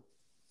no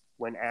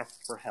when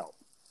asked for help?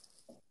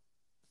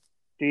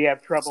 Do you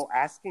have trouble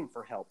asking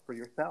for help for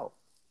yourself?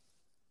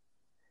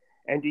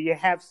 And do you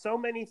have so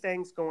many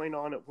things going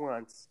on at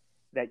once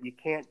that you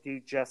can't do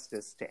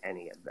justice to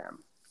any of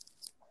them?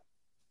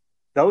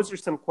 Those are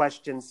some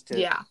questions to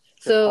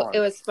So ponder.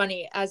 it was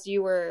funny as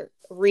you were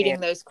reading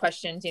those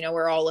questions, you know,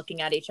 we're all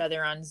looking at each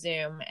other on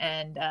Zoom,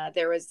 and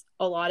there was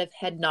a lot of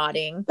head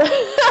nodding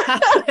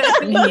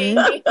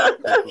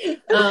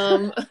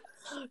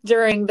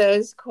during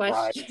those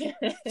questions.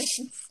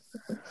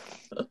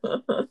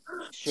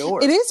 Sure.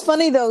 It is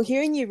funny though,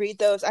 hearing you read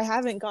those. I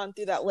haven't gone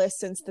through that list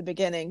since the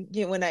beginning,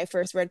 when I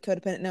first read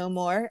Codependent No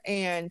More,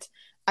 and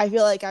I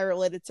feel like I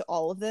related to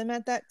all of them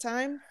at that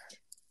time.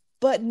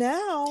 But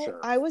now Sure.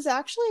 I was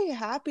actually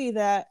happy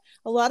that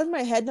a lot of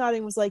my head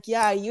nodding was like,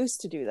 yeah, I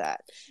used to do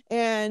that.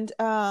 And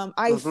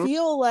I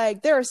feel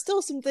like there are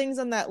still some things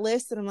on that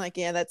list that I'm like,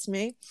 yeah, that's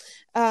me.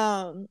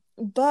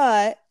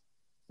 But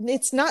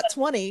it's not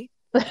 20.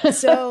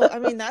 So, I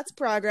mean, that's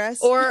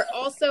progress. Or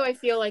also, I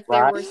feel like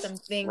there were some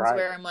things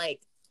where I'm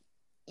like,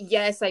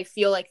 yes, I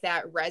feel like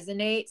that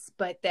resonates,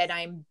 but that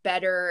I'm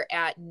better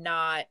at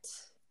not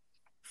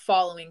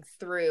following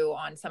through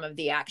on some of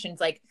the actions.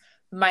 Like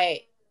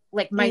my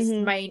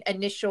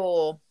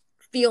initial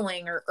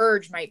feeling or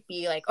urge might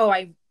be like, oh,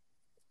 I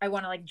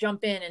want to like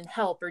jump in and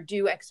help or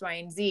do X, Y,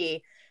 and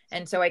Z.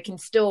 And so I can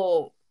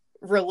still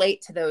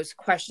relate to those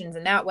questions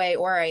in that way.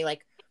 Or I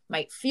like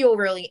might feel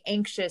really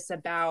anxious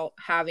about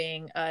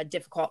having a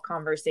difficult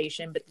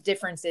conversation. But the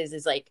difference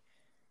is like,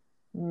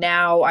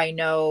 now I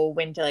know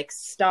when to like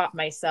stop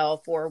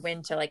myself or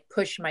when to like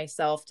push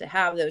myself to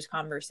have those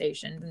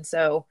conversations. And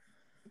so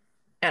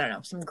I don't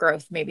know, some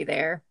growth maybe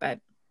there, but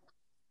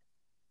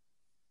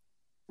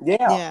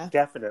yeah.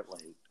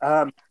 Definitely.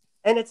 And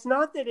it's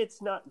not that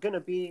it's not going to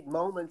be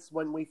moments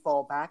when we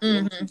fall back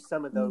into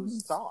some of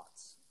those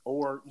thoughts,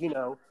 or, you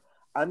know,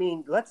 I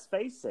mean, let's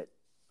face it,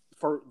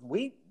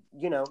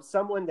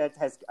 someone that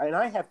has, and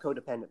I have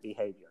codependent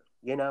behavior,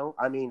 you know,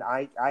 I mean,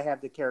 I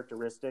have the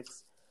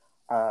characteristics.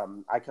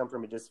 I come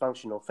from a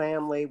dysfunctional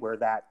family where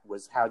that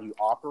was how you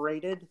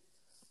operated.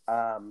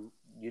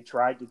 You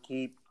tried to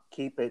keep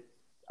it,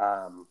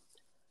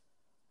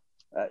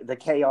 the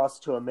chaos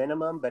to a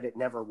minimum, but it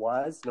never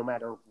was, no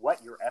matter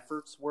what your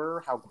efforts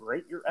were, how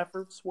great your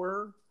efforts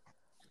were.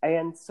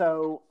 And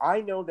so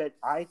I know that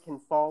I can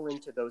fall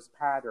into those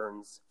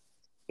patterns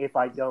if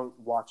I don't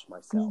watch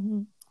myself.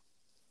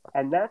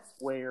 And that's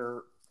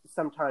where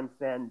sometimes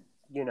then,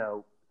 you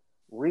know,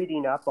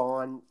 reading up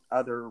on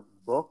other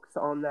books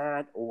on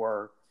that,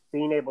 or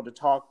being able to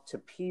talk to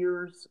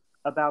peers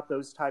about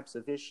those types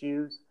of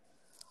issues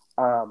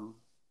can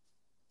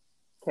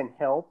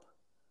help.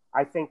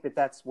 I think that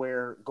that's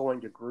where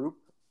going to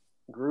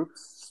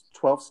groups,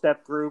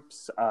 12-step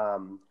groups,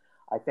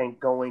 I think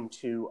going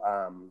to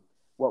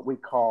what we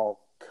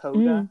call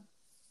CODA,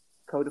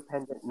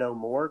 Codependent No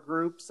More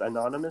groups,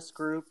 anonymous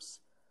groups,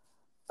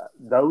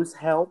 those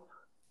help.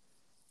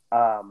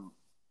 Al-Anon,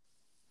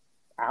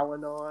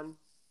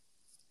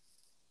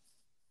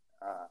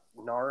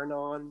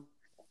 Nar-Anon,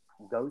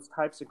 those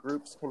types of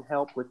groups can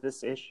help with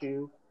this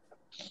issue.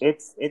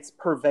 It's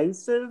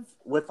pervasive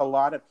with a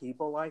lot of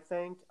people, I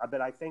think,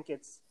 but I think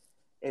it's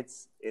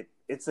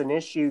an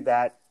issue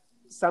that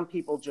some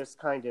people just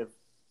kind of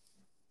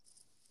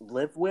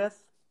live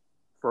with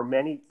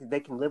they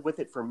can live with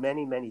it for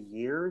many, many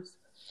years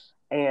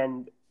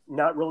and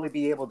not really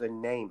be able to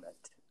name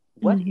it.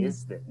 What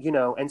is this? You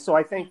know, and so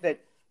I think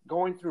that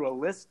going through a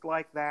list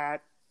like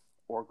that,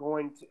 or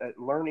going to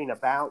learning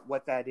about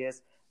what that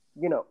is,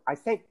 you know, I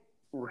think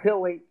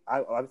really,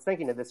 I was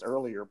thinking of this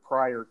earlier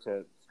prior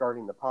to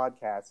starting the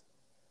podcast.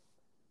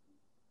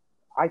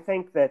 I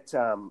think that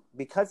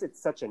because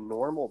it's such a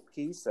normal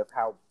piece of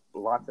how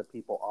lots of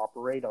people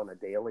operate on a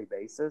daily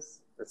basis,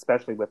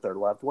 especially with their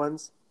loved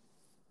ones,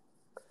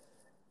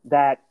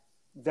 that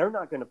they're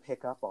not going to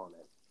pick up on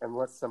it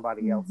unless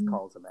somebody else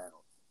calls them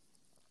out.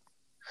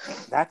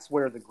 That's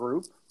where the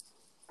group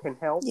can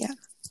help. Yeah.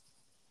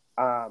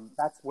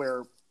 That's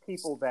where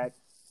people that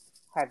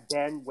have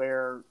been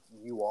where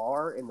you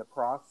are in the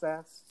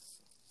process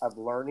of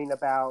learning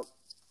about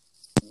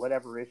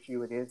whatever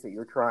issue it is that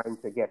you're trying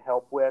to get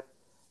help with,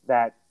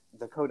 that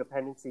the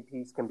codependency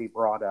piece can be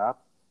brought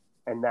up.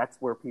 And that's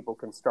where people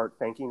can start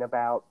thinking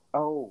about,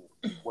 oh,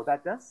 well,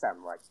 that does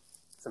sound like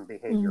some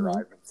behavior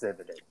I've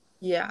exhibited.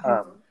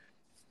 Yeah.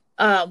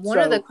 One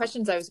of the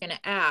questions I was going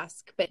to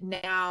ask, but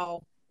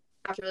now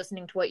after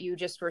listening to what you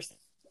just were saying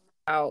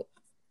about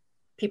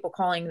people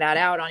calling that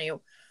out on you,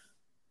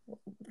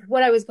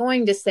 what I was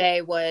going to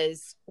say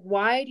was,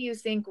 why do you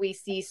think we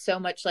see so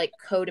much like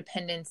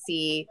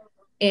codependency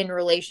in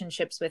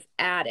relationships with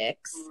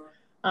addicts?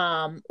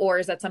 Or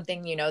is that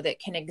something, you know, that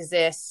can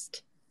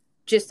exist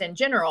just in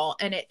general?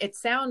 And it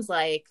sounds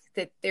like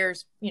that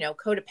there's, you know,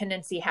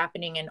 codependency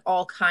happening in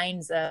all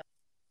kinds of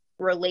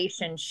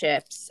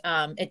relationships.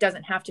 It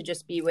doesn't have to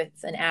just be with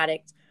an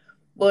addict.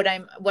 What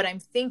I'm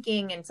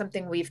thinking, and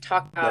something we've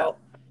talked about,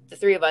 the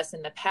three of us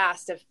in the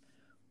past, of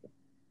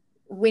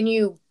when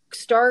you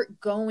start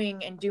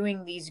going and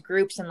doing these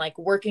groups and like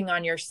working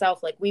on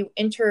yourself, like we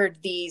entered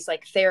these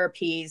like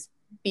therapies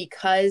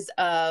because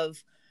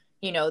of,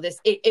 you know, this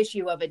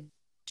issue of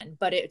addiction,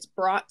 but it's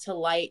brought to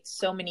light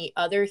so many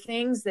other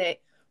things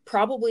that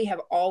probably have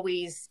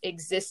always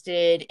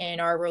existed in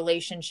our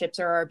relationships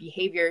or our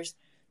behaviors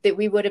that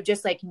we would have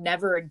just like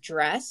never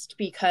addressed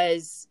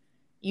because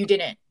you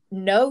didn't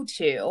know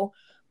to.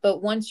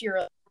 But once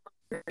you're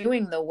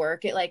doing the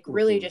work, it like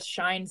really just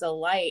shines a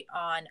light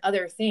on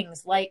other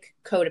things like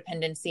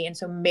codependency. And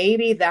so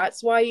maybe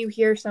that's why you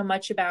hear so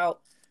much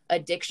about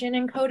addiction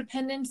and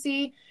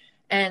codependency.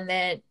 And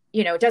then,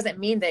 you know, it doesn't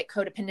mean that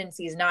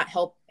codependency is not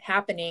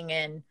happening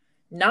in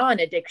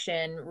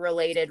non-addiction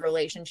related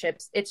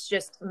relationships, it's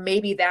just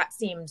maybe that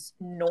seems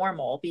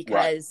normal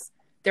because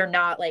they're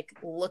not like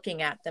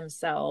looking at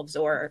themselves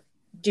or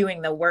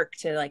doing the work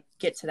to like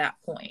get to that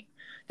point.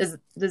 Does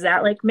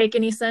that like make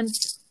any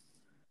sense?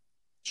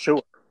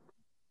 Sure.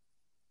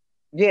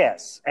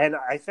 Yes, and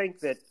I think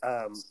that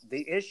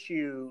the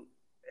issue,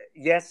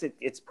 yes,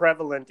 it's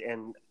prevalent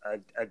in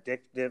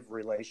addictive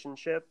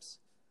relationships,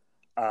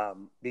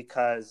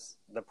 because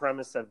the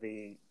premise of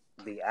the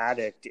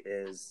addict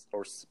is,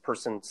 or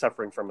person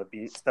suffering from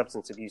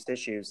substance abuse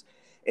issues,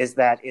 is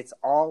that it's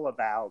all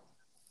about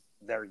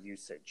their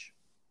usage.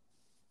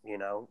 You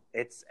know,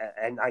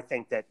 and I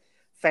think that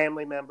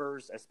family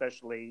members,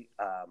 especially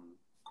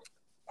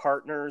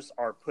partners,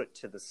 are put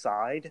to the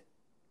side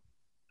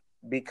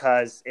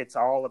because it's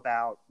all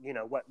about, you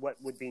know,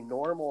 what would be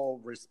normal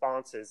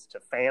responses to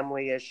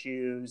family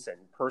issues and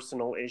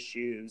personal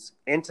issues,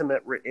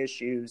 intimate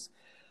issues,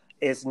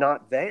 is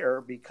not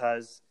there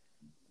because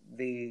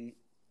the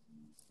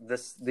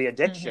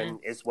addiction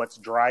is what's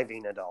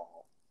driving it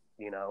all.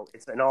 You know,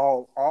 it's an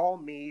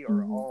all me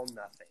or all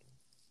nothing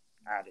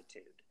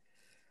attitude.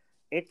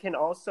 It can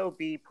also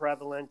be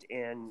prevalent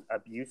in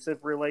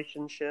abusive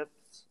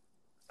relationships,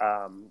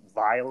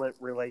 violent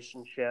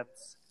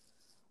relationships,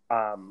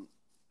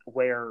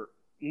 where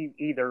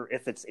either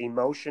if it's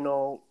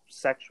emotional,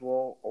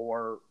 sexual,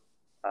 or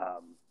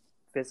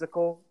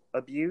physical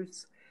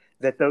abuse,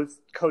 that those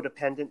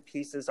codependent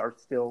pieces are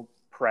still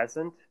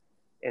present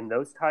in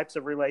those types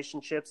of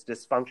relationships,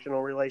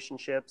 dysfunctional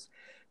relationships,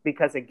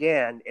 because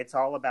again, it's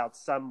all about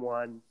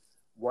someone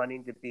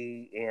wanting to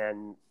be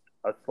in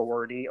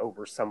authority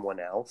over someone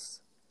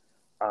else,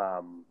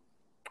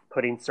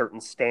 putting certain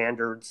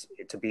standards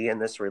to be in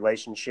this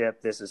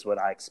relationship. This is what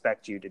I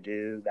expect you to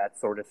do, that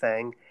sort of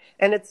thing.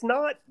 And it's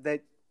not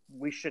that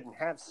we shouldn't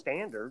have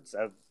standards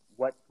of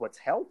what's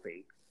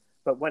healthy,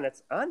 but when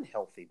it's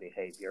unhealthy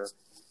behavior,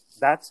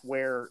 that's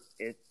where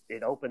it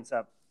opens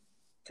up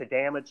to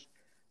damage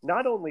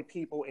not only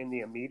people in the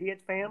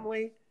immediate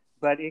family,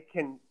 but it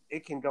can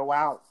go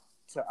out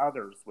to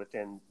others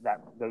within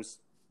those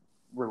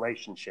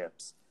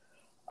relationships.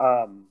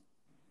 I'm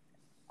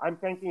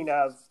thinking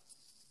of,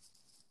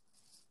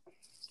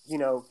 you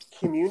know,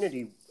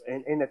 community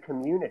in a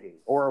community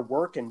or a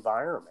work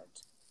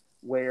environment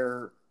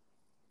where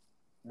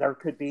there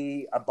could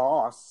be a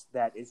boss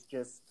that is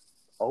just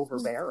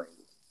overbearing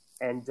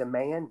and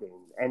demanding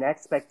and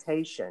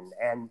expectation,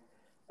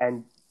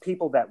 and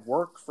people that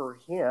work for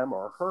him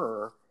or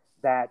her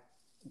that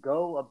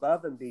go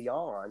above and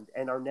beyond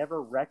and are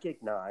never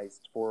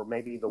recognized for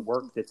maybe the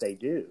work that they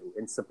do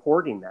in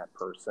supporting that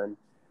person,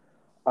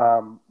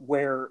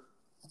 where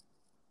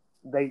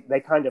they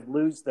kind of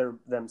lose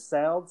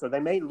themselves, or they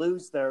may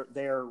lose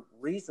their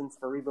reasons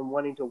for even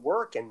wanting to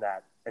work in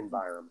that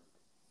environment.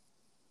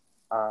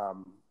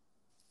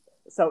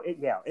 So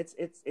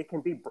it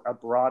can be a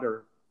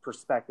broader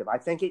perspective. I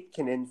think it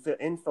can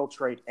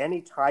infiltrate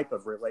any type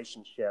of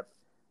relationship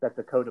that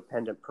the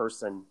codependent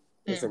person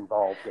is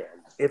involved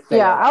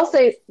in. I'll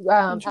say,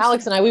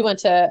 Alex and I, we went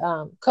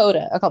to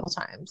CODA a couple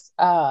times,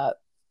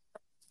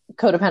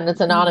 Codependence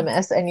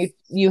Anonymous, and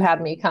you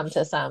had me come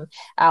to some,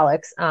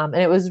 Alex, and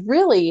it was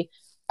really,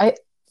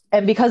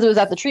 and because it was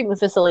at the treatment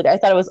facility, I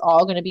thought it was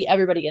all going to be,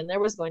 everybody in there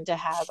was going to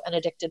have an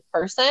addicted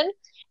person,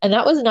 and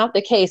that was not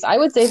the case. I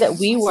would say that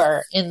we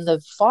were in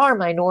the far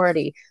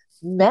minority.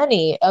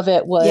 Many of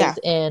it was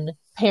in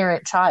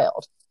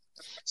parent-child.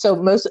 So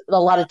a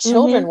lot of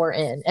children were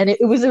in, and it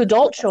was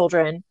adult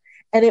children.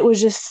 And it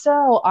was just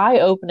so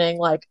eye-opening,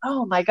 like,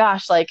 oh my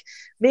gosh, like,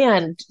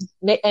 man.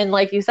 And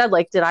like you said,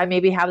 like, did I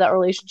maybe have that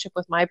relationship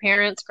with my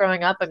parents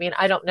growing up? I mean,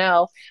 I don't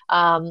know.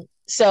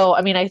 So,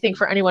 I mean, I think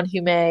for anyone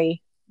who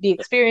may be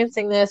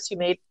experiencing this, who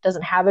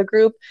doesn't have a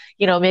group,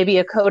 you know, maybe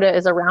a CODA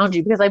is around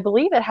you, because I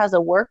believe it has a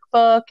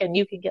workbook and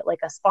you can get like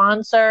a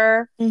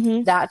sponsor,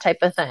 that type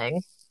of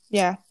thing.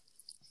 Yeah.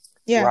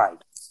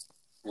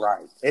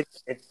 Right.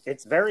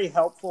 It's very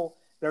helpful.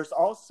 There's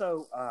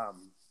also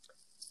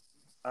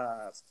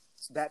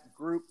that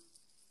group,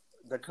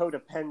 the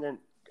codependent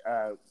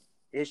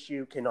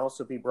issue can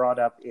also be brought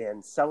up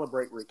in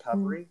Celebrate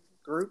Recovery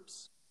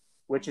groups,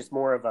 which is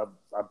more of a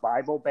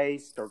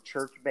Bible-based or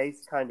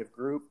church-based kind of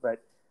group,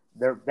 but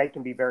they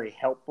can be very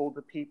helpful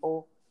to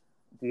people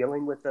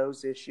dealing with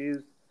those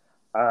issues.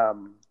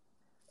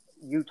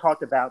 You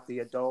talked about the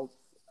adults,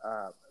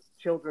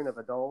 children of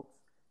adults,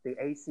 the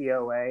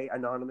ACOA,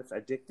 Anonymous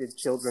Addicted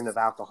Children of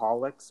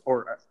Alcoholics,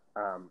 or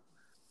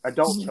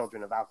adult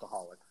children of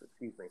alcoholics,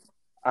 excuse me.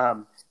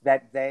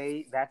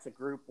 That's a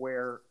group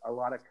where a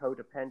lot of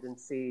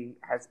codependency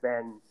has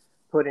been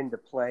put into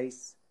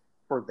place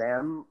for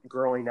them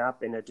growing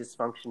up in a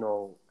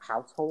dysfunctional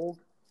household,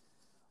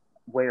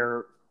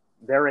 where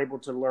they're able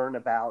to learn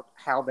about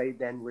how they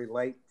then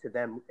relate to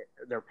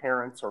their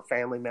parents or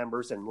family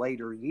members in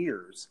later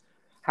years.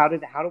 How do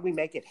we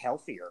make it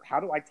healthier? How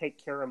do I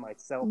take care of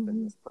myself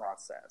in this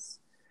process?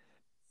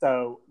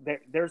 So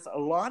there's a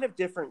lot of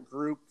different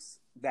groups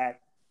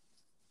that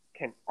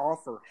can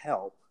offer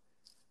help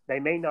They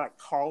may not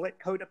call it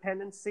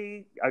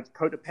codependency, a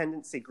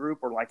codependency group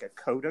or like a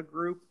CODA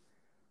group,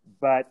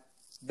 but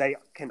they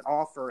can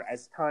offer,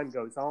 as time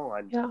goes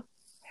on,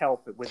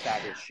 help with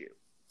that issue.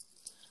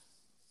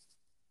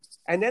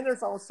 And then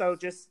there's also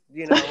just,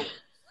 you know,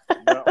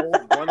 the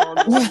old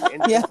one-on-one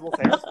individual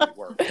therapy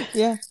work.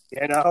 Yeah.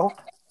 You know,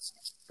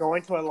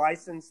 going to a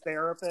licensed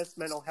therapist,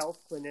 mental health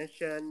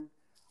clinician,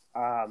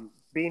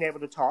 being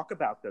able to talk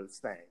about those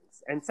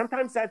things. And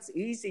sometimes that's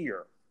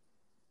easier.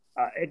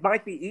 It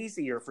might be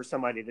easier for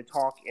somebody to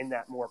talk in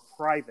that more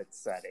private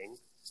setting,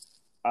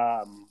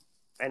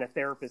 and a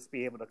therapist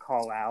be able to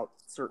call out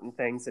certain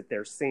things that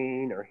they're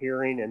seeing or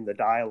hearing in the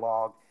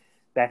dialogue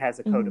that has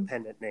a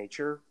codependent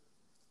nature.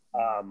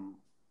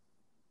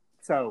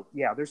 So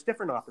yeah, there's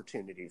different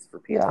opportunities for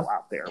people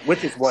out there,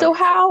 which is one. So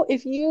how,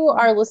 if you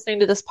are listening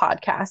to this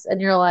podcast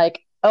and you're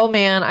like, oh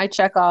man, I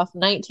check off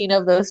 19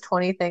 of those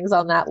 20 things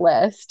on that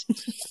list,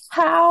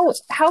 how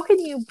can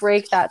you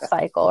break that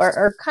cycle,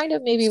 or kind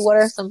of maybe what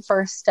are some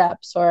first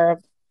steps,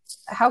 or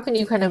how can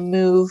you kind of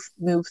move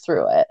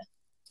through it?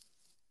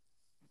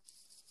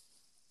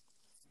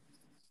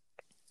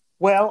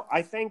 Well,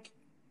 I think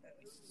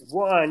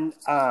one,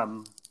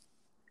 I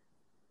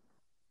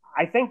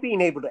think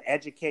being able to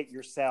educate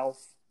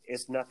yourself,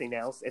 if nothing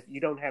else, if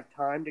you don't have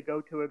time to go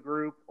to a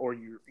group or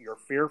you're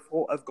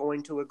fearful of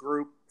going to a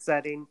group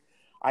setting,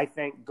 I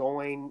think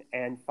going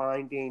and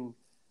finding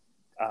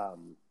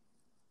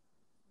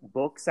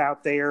books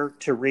out there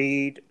to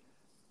read,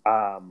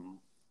 you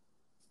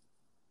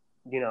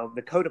know,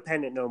 The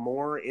Codependent No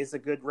More is a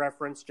good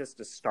reference just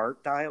to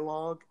start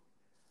dialogue.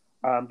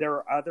 There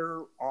are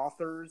other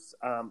authors.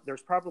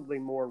 There's probably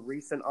more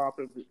recent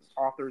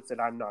authors that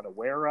I'm not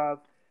aware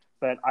of,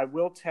 but I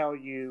will tell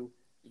you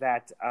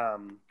that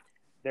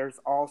there's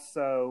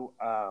also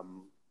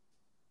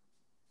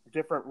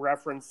different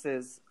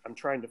references. I'm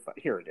trying to find,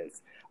 here it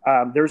is.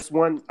 There's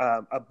one,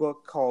 a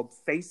book called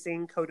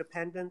Facing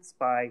Codependence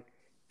by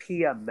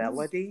Pia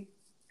Mellody.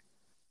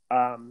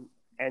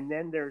 And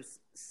then there's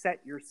Set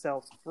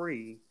Yourself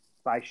Free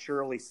by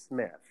Shirley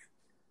Smith.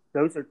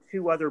 Those are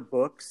two other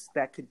books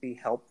that could be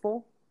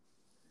helpful.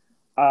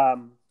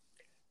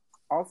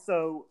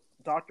 Also,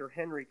 Dr.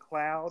 Henry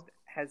Cloud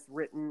has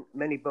written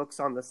many books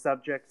on the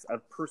subjects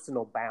of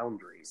personal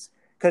boundaries,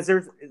 because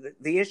there's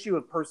the issue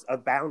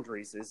of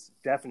boundaries is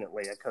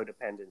definitely a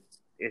codependent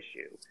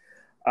issue.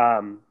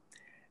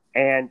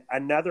 And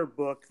another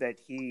book that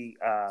he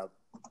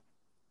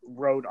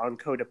wrote on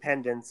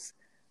codependence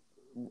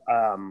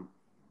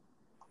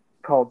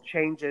called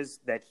Changes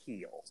That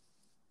Heal.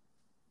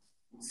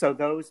 So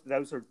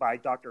those are by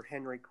Dr.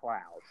 Henry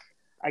Cloud.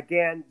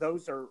 Again,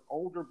 those are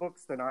older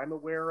books than I'm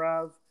aware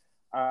of.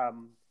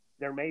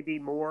 There may be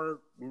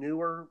more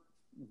newer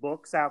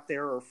books out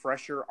there or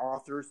fresher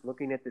authors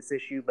looking at this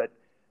issue, but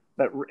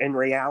in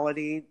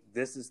reality,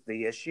 this is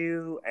the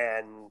issue,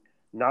 and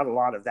not a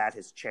lot of that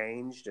has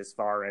changed as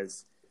far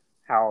as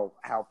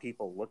how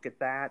people look at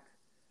that.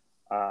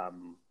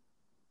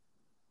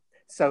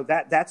 So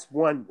that's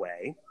one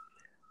way.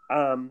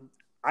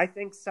 I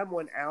think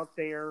someone out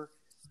there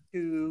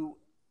who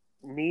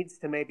needs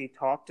to maybe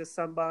talk to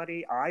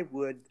somebody, I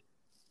would,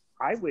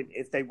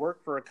 if they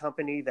work for a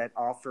company that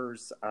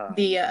offers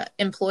the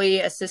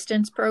employee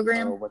assistance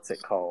program. Oh, what's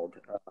it called?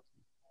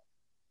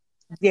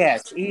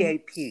 Yes,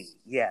 EAP.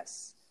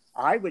 Yes,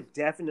 I would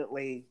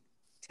definitely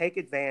take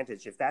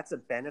advantage if that's a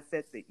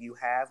benefit that you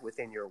have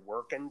within your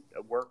work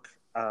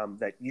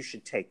that you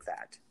should take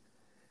that.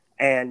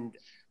 And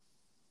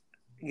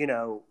you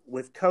know,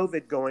 with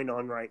COVID going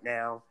on right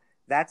now,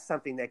 that's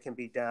something that can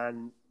be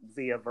done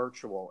via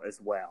virtual as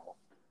well.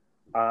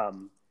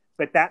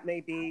 But that may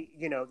be,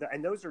 you know,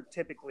 and those are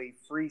typically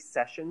free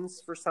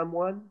sessions for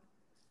someone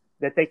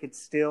that they could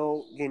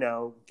still, you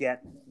know,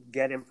 get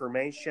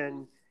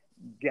information,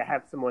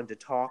 have someone to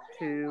talk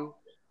to.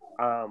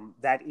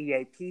 That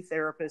EAP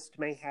therapist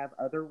may have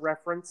other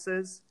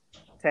references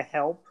to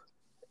help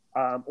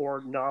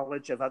or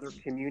knowledge of other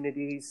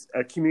communities,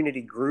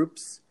 community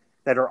groups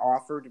that are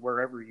offered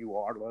wherever you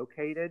are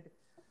located.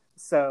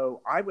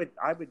 So I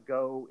would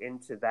go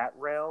into that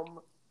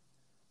realm.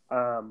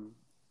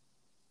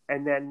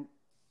 And then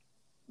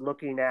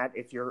looking at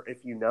if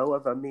you know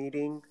of a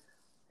meeting,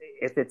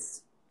 if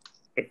it's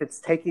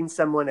taking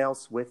someone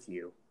else with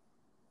you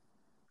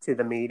to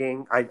the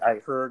meeting. I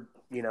heard,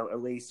 you know,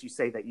 Elise, you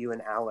say that you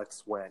and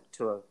Alex went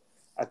to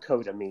a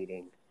CODA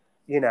meeting.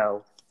 You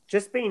know,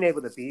 just being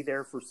able to be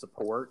there for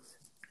support.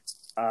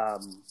 I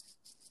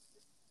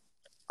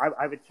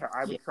would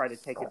try to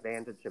take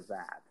advantage of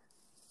that.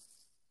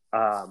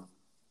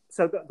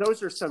 So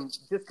those are some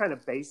just kind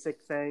of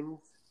basic things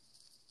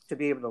to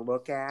be able to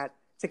look at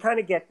to kind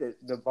of get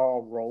the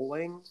ball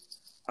rolling.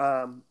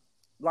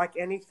 Like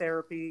any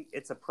therapy,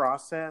 it's a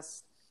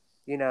process.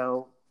 You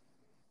know,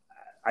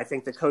 I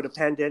think the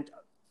codependent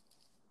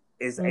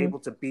is able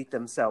to beat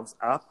themselves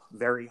up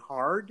very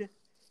hard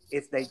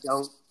if they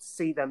don't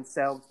see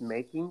themselves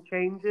making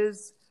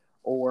changes,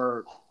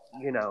 or,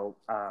 you know,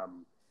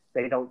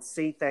 they don't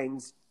see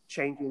things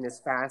changing as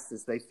fast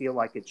as they feel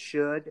like it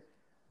should.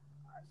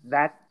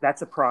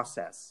 that's a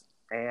process,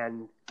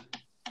 and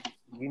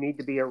you need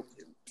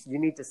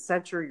to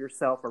center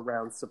yourself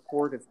around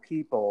supportive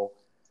people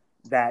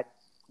that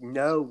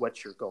know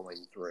what you're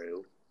going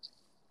through,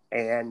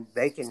 and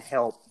they can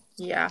help.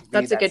 Yeah,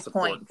 that's a good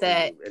point.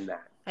 That in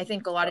that. I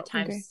think a lot of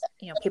times,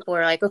 people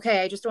are like,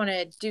 okay, I just want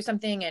to do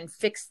something and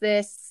fix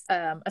this.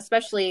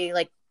 Especially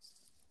like,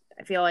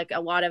 I feel like a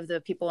lot of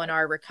the people in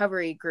our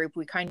recovery group,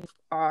 we kind of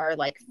are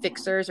like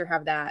fixers, or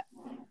have that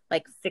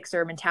like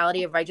fixer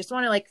mentality of, I just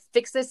want to like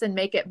fix this and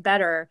make it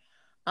better.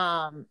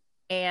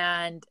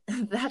 And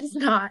that is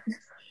not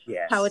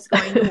how it's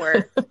going to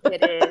work.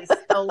 It is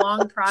a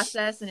long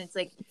process, and it's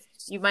like,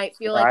 you might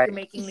feel like you're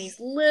making these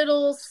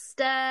little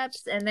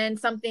steps, and then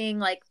something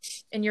like,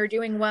 and you're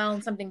doing well,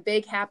 and something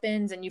big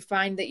happens, and you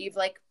find that you've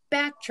like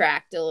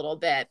backtracked a little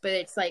bit. But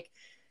it's like,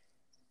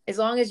 as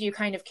long as you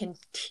kind of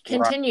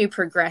continue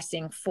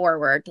progressing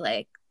forward,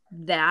 like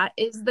that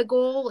is the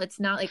goal. It's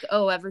not like,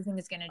 oh, everything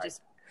is going to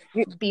just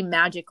be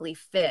magically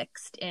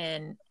fixed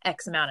in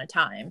X amount of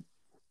time.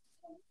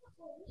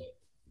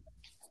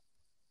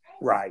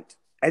 Right.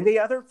 And the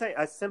other thing,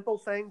 a simple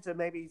thing to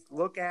maybe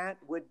look at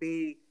would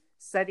be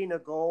setting a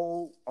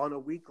goal on a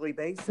weekly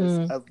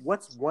basis of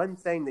what's one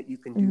thing that you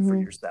can do for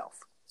yourself.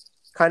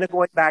 Kind of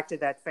going back to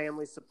that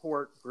family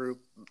support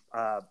group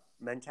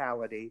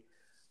mentality,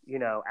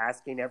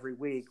 asking every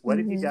week, what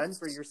have you done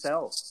for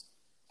yourself?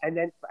 And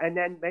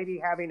then maybe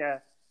having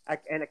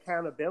an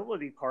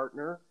accountability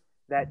partner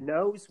that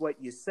knows what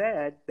you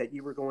said that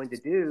you were going to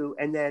do,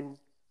 and then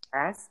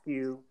ask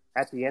you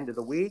at the end of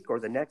the week or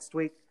the next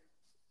week,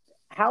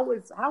 how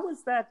was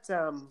that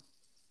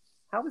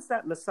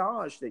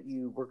massage that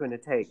you were going to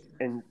take,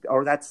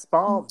 or that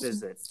spa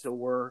visit,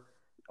 or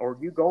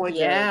you going to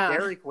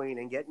Dairy Queen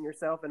and getting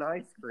yourself an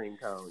ice cream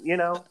cone,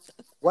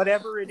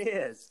 whatever it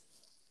is,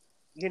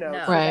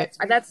 right.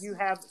 That's you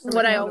have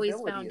what I always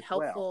found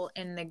helpful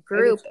in the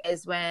group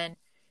is when,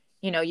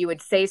 you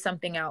would say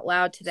something out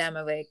loud to them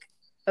of like,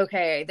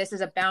 okay, this is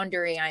a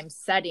boundary I'm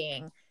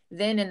setting.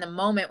 Then in the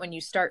moment when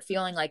you start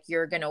feeling like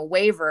you're going to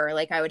waver,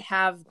 like I would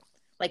have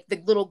like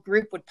the little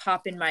group would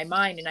pop in my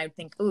mind, and I would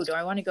think, oh, do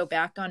I want to go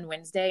back on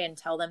Wednesday and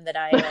tell them that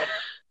I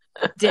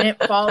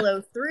didn't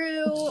follow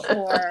through,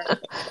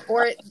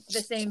 or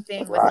the same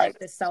thing with like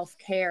the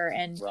self-care.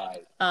 And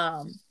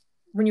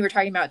when you were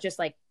talking about just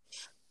like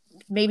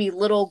maybe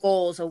little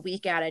goals a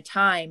week at a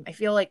time, I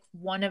feel like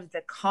one of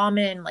the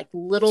common like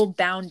little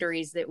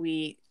boundaries that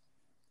we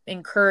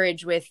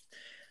encourage with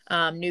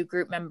new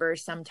group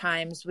members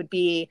sometimes would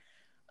be,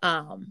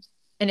 and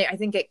I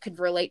think it could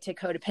relate to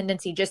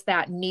codependency, just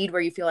that need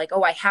where you feel like,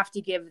 oh, I have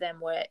to give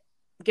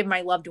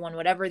my loved one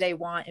whatever they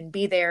want and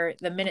be there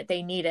the minute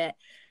they need it.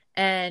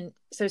 And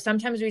so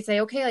sometimes we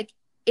say, okay, like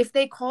if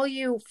they call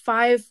you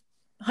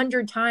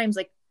 500 times,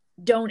 like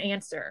don't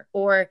answer,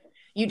 or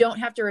you don't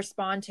have to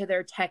respond to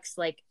their text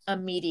like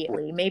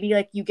immediately. Maybe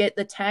like you get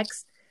the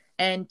text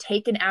and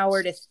take an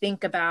hour to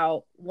think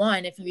about,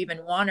 one, if you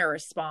even want to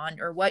respond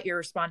or what your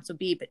response will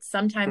be. But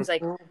sometimes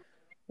like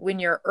when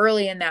you're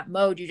early in that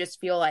mode, you just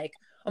feel like,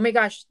 oh my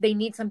gosh, they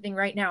need something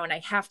right now and I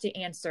have to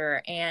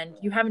answer. And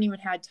you haven't even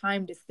had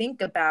time to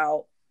think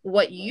about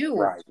what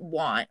you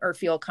want or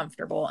feel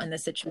comfortable in the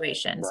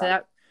situation. So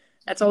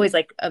that's always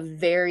like a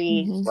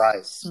very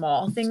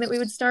small thing that we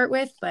would start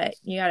with, but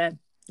you got to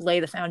lay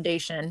the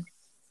foundation.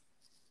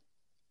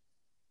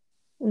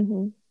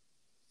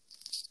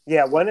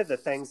 Yeah. One of the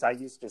things I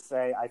used to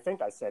say, I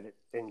think I said it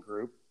in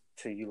group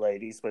to you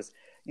ladies, was,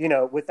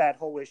 with that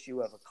whole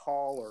issue of a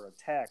call or a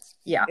text,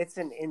 it's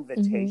an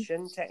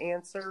invitation to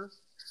answer.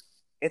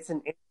 It's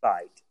an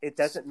invite. It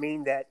doesn't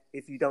mean that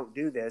if you don't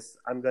do this,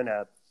 I'm going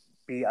to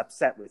be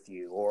upset with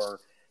you, or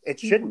it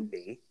shouldn't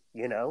be,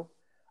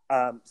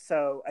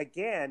 So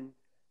again,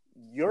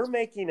 you're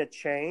making a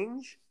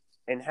change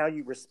in how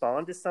you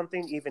respond to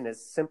something, even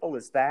as simple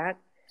as that.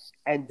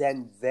 And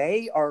then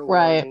they are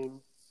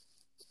learning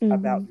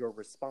about your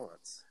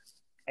response.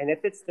 And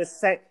if it's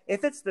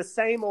the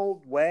same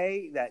old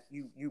way that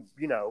you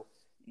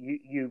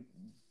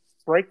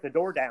break the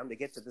door down to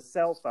get to the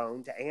cell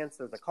phone to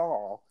answer the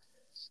call,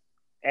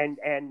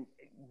 and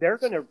they're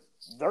gonna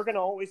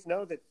always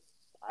know that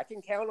I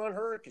can count on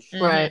her because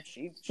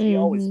she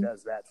always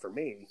does that for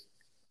me.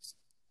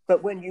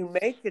 But when you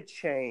make a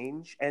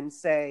change and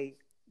say,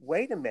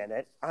 wait a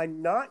minute,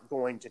 I'm not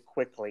going to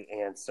quickly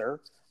answer.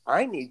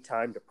 I need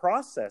time to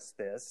process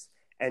this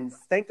and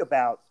think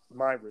about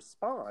my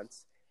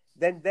response.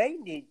 Then they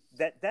need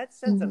that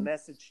sends a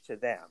message to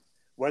them,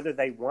 whether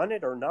they want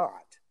it or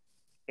not.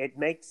 It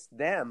makes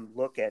them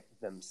look at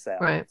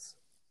themselves.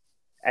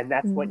 And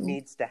that's what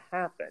needs to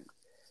happen.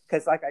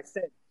 Because like I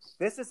said,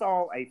 this is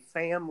all a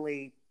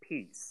family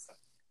piece,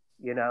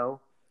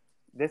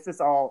 This is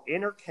all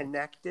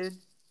interconnected.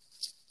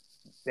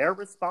 Their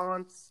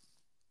response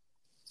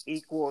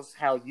equals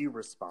how you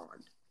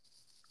respond.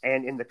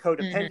 And in the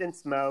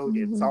codependence mode,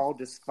 it's all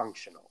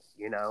dysfunctional,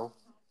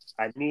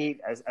 I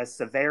need a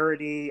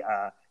severity,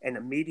 an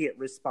immediate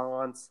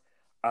response.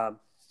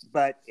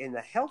 But in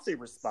the healthy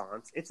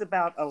response, it's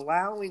about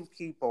allowing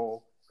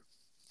people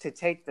to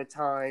take the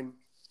time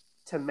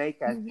to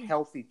make a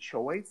healthy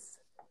choice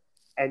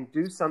and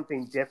do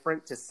something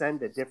different to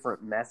send a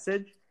different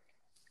message.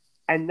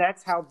 And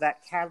that's how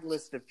that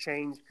catalyst of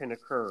change can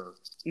occur,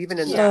 even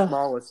in the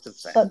smallest of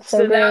things. That's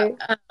so great.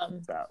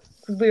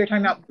 We were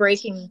talking about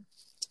breaking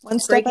one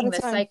step at a the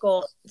time.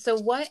 cycle. So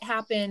what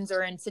happens,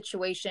 or in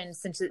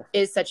situations, since it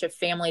is such a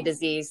family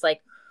disease,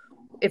 like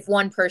if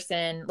one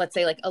person, let's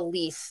say like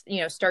Elise,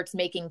 starts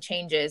making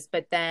changes,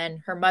 but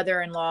then her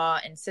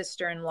mother-in-law and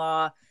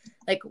sister-in-law,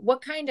 like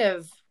what kind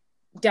of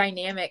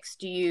dynamics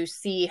do you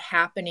see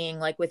happening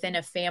like within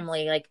a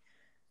family, like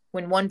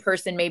when one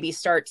person maybe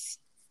starts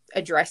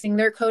addressing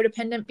their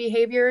codependent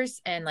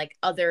behaviors and like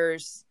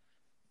others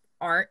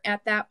aren't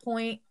at that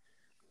point?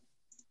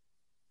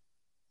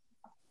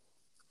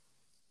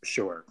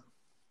 Sure.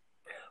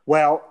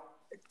 Well,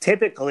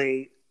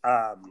 typically,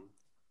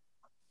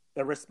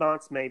 the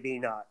response may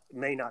not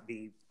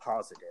be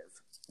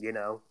positive,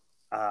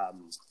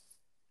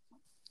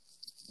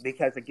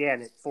 because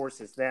again, it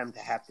forces them to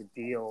have to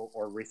deal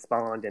or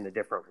respond in a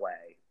different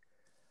way.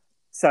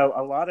 So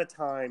a lot of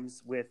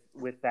times with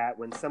that,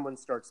 when someone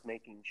starts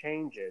making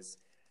changes,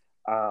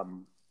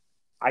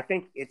 I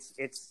think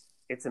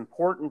it's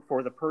important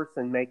for the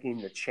person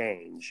making the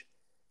change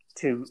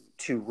to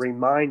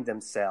remind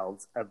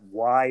themselves of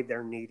why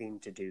they're needing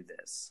to do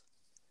this.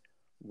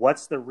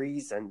 What's the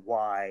reason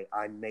why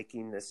I'm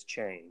making this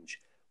change?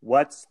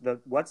 What's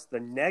the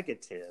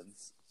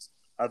negatives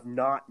of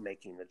not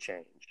making the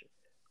change?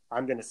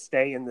 I'm going to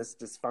stay in this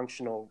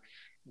dysfunctional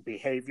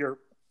behavior.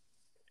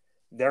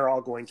 They're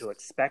all going to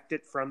expect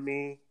it from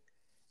me,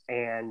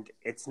 and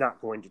it's not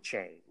going to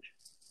change.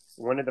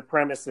 One of the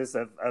premises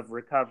of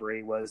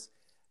recovery was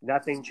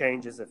nothing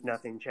changes if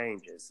nothing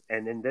changes.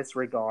 And in this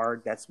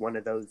regard, that's one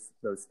of those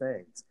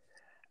things.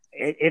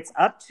 It's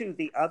up to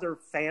the other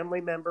family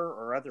member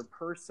or other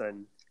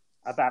person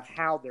about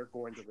how they're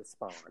going to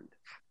respond.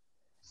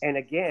 And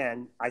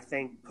again, I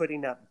think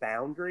putting up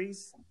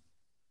boundaries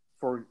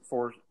for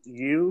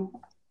you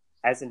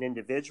as an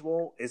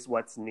individual is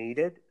what's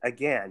needed.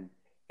 Again,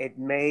 they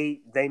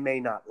may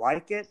not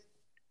like it.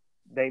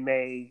 They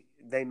may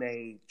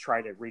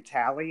try to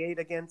retaliate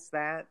against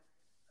that.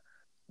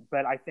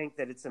 But I think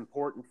that it's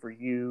important for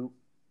you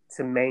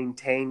to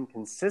maintain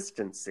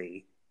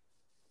consistency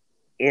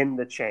in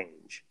the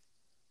change.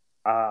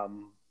 My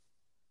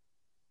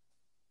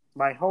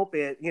hope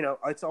is,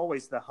 it's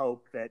always the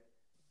hope that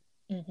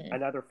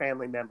another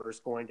family member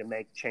is going to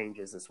make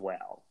changes as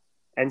well.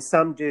 And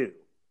some do.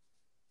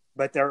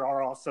 But there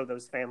are also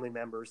those family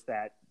members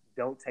that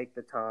don't take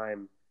the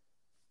time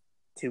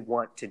to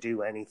want to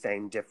do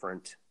anything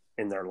different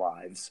in their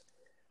lives.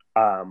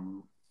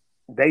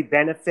 They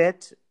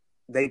benefit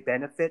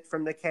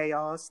from the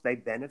chaos. They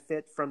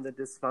benefit from the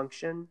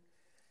dysfunction.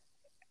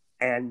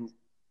 And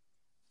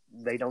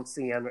they don't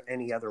see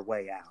any other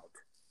way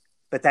out.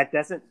 But that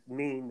doesn't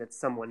mean that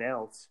someone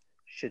else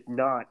should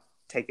not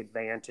take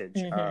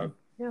advantage of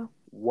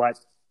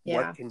what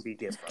can be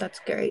different. That's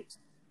great.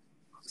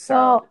 So,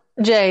 well,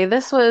 Jay,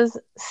 this was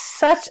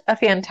such a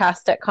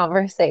fantastic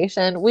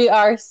conversation. We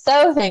are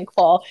so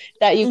thankful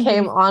that you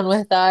came on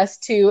with us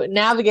to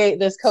navigate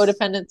this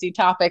codependency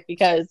topic,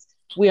 because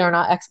we are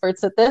not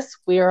experts at this.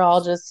 We are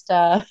all just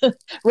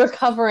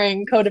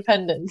recovering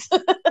codependents.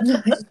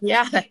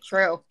 Yeah,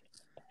 true.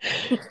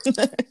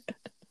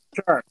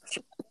 Sure.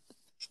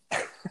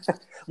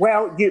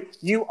 Well,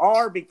 you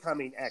are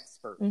becoming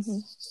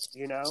experts.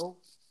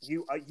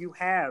 You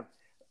have.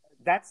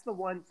 That's the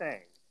one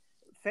thing.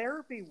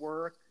 Therapy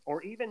work,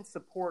 or even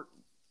support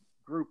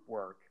group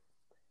work,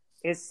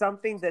 is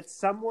something that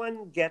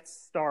someone gets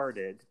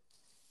started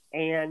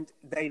and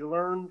they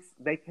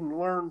can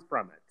learn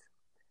from it,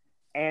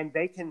 and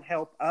they can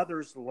help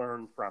others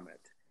learn from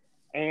it.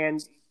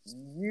 And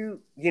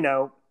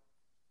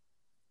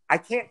I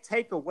can't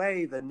take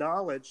away the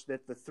knowledge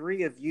that the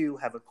three of you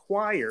have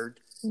acquired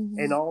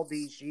in all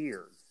these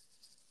years,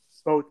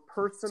 both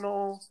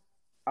personal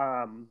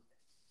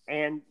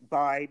and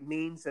by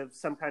means of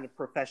some kind of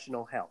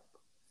professional help.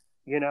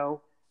 You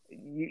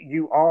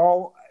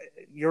all,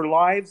 your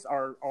lives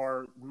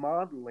are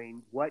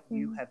modeling what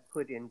you have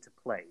put into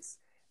place.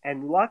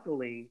 And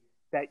luckily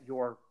that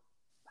your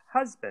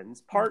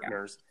husbands,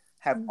 partners,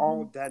 have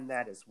all done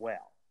that as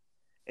well.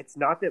 It's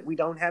not that we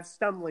don't have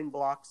stumbling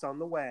blocks on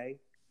the way,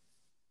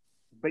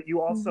 but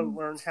you also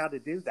learn how to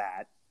do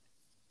that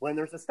when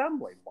there's a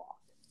stumbling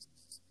block.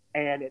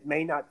 And it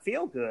may not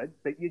feel good,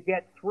 but you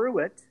get through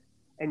it,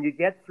 and you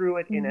get through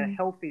it in a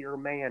healthier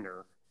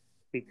manner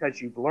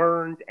because you've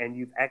learned and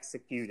you've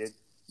executed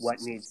what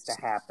needs to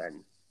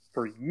happen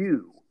for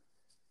you.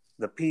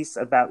 The piece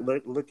about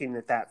looking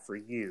at that for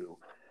you.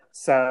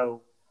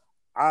 So,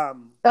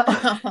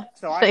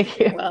 Thank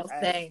you. Well,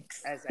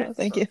 thanks. As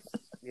Thank you.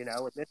 And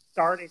this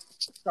starting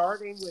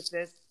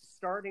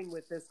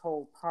with this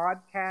whole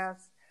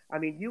podcast. I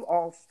mean, you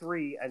all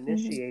three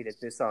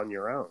initiated this on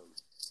your own,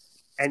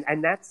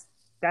 and that's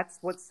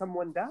what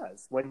someone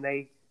does when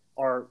they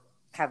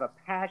have a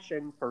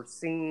passion for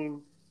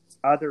seeing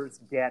others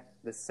get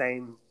the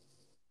same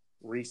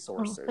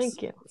resources. Oh,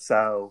 thank you.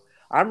 So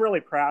I'm really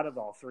proud of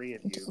all three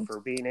of you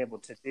for being able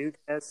to do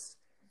this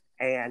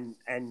and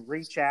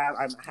reach out.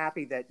 I'm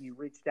happy that you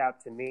reached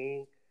out to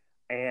me,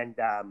 and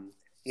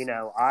you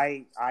know,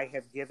 I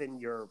have given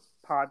your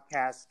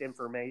podcast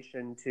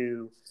information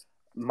to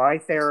my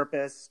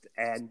therapist,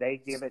 and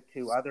they give it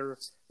to other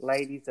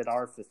ladies at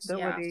our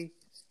facility.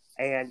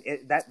 And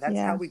that's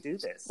how we do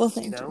this. Well,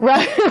 thank you.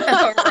 Right.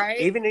 Right.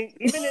 Even in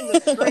the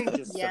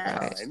strangest of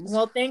Yes. times.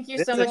 Well, thank you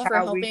so This is much for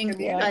how we helping us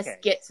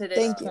communicate. get to this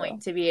Thank point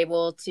you. to be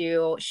able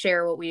to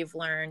share what we've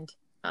learned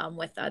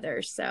with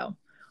others. So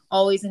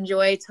always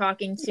enjoy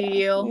talking to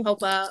you.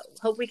 Hope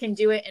we can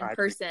do it in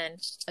person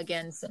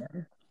again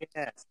soon.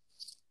 Yes.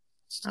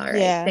 All right.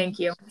 Yeah. Thank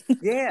you.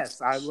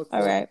 Yes, I look All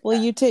forward right. to Well,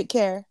 that. you take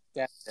care.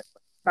 Definitely.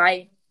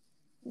 Bye.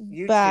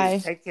 You Bye.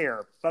 too. Take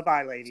care.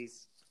 Bye-bye,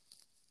 ladies.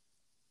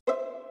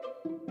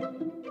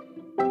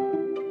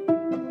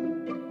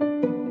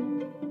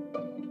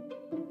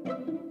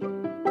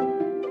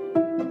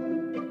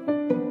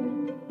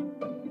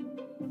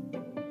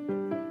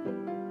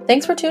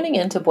 Thanks for tuning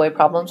in to Boy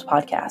Problems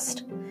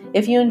Podcast.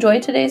 If you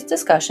enjoyed today's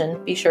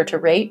discussion, be sure to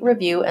rate,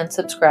 review, and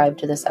subscribe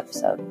to this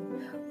episode.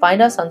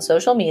 Find us on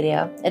social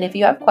media, and if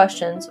you have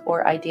questions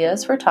or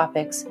ideas for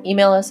topics,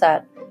 email us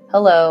at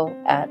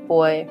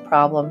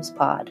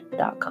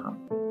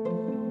hello@boyproblemspod.com.